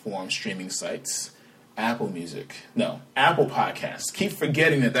platform streaming sites. Apple Podcasts. Keep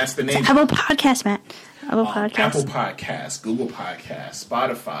forgetting that that's the name. It's Apple Podcasts, Matt. Apple Podcasts, Google Podcasts,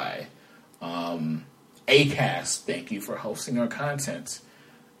 Spotify, Acast. Thank you for hosting our content.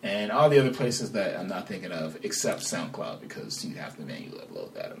 And all the other places that I'm not thinking of, except SoundCloud, because you have to manually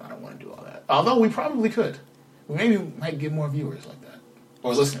upload that, and I don't want to do all that. Although we probably could. We maybe might get more viewers like that.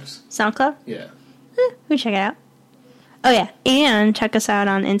 Or listeners. SoundCloud? Yeah. We check it out. Oh, yeah. And check us out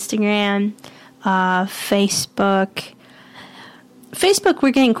on Instagram, Facebook. Facebook, we're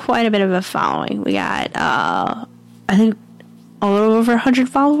getting quite a bit of a following. We got, I think, a little over 100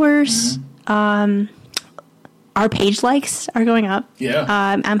 followers. Mm-hmm. Our page likes are going up. Yeah.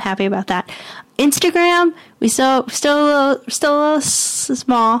 I'm happy about that. Instagram, we still a little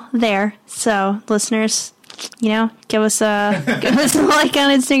small there. So, listeners, give us a like on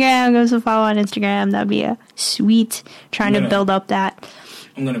Instagram, give us a follow on Instagram. That'd be a sweet. Trying to build up that.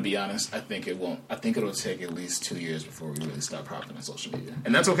 I'm gonna be honest. I think it won't. I think it'll take at least 2 years before we really start profiting on social media,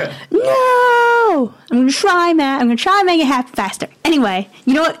 and that's okay. No, I'm gonna try, Matt. I'm gonna try and make it happen faster. Anyway,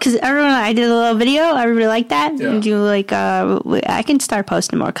 you know what? Because I did a little video. Everybody liked that. Yeah. And do I can start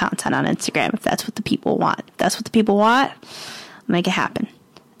posting more content on Instagram if that's what the people want. If that's what the people want, I'll make it happen.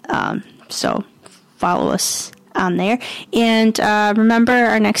 So follow us on there, and remember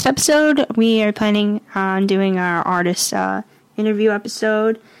our next episode. We are planning on doing our artist interview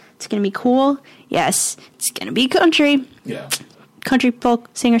episode. It's gonna be cool. Yes, it's gonna be country. Yeah. Country folk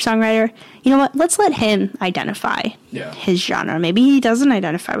singer-songwriter. You know what? Let's let him identify his genre. Maybe he doesn't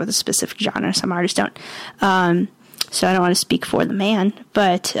identify with a specific genre. Some artists don't. So I don't want to speak for the man,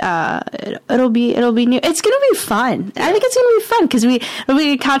 but it'll be new. It's gonna be fun. I think it's gonna be fun because it'll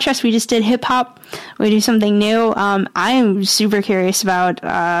be a contrast. We just did hip hop. We do something new. I am super curious about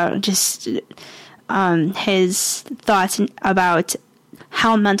his thoughts about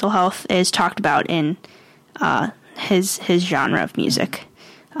how mental health is talked about in his genre of music.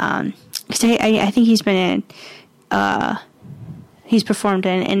 Because I think he's been he's performed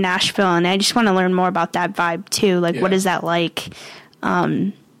in Nashville, and I just want to learn more about that vibe too. Like, what is that like?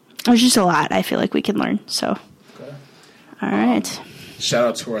 There's just a lot I feel like we can learn. So, okay. All right. Shout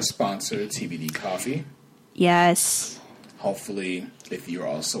out to our sponsor, TBD Coffee. Yes. Hopefully, if you're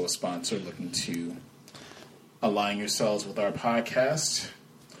also a sponsor looking to align yourselves with our podcast,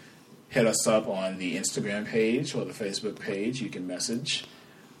 hit us up on the Instagram page or the Facebook page. You can message.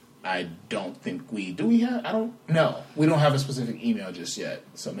 I don't think we have. I don't know. We don't have a specific email just yet,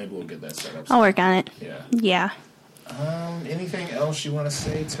 so maybe we'll get that set up. I'll work on it. Yeah. Anything else you want to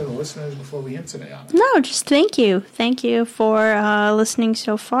say to the listeners before we end today, Anna? No, just thank you. Thank you for listening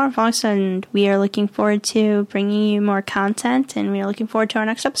so far, Fox, and we are looking forward to bringing you more content, and we are looking forward to our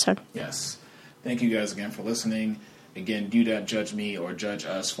next episode. Yes. Thank you guys again for listening. Again, do not judge me or judge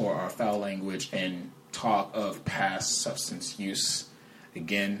us for our foul language and talk of past substance use.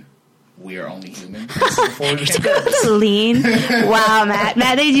 Again, we are only human. Lean. Wow, Matt.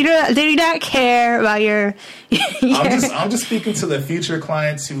 They do not care about your I'm just speaking to the future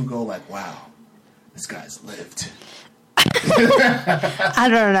clients who go like, wow, this guy's lived. I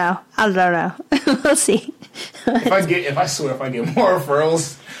don't know. We'll see. If I get more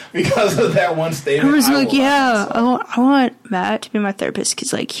referrals because of that one statement, I was like, I want Matt to be my therapist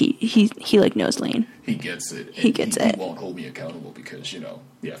because like he like knows Lean. He gets it. He gets it. He won't hold me accountable because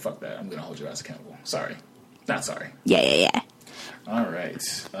fuck that. I'm gonna hold your ass accountable. Sorry, not sorry. Yeah. All right.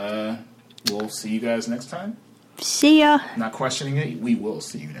 We'll see you guys next time. See ya. Not questioning it. We will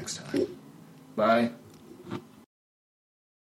see you next time. Bye.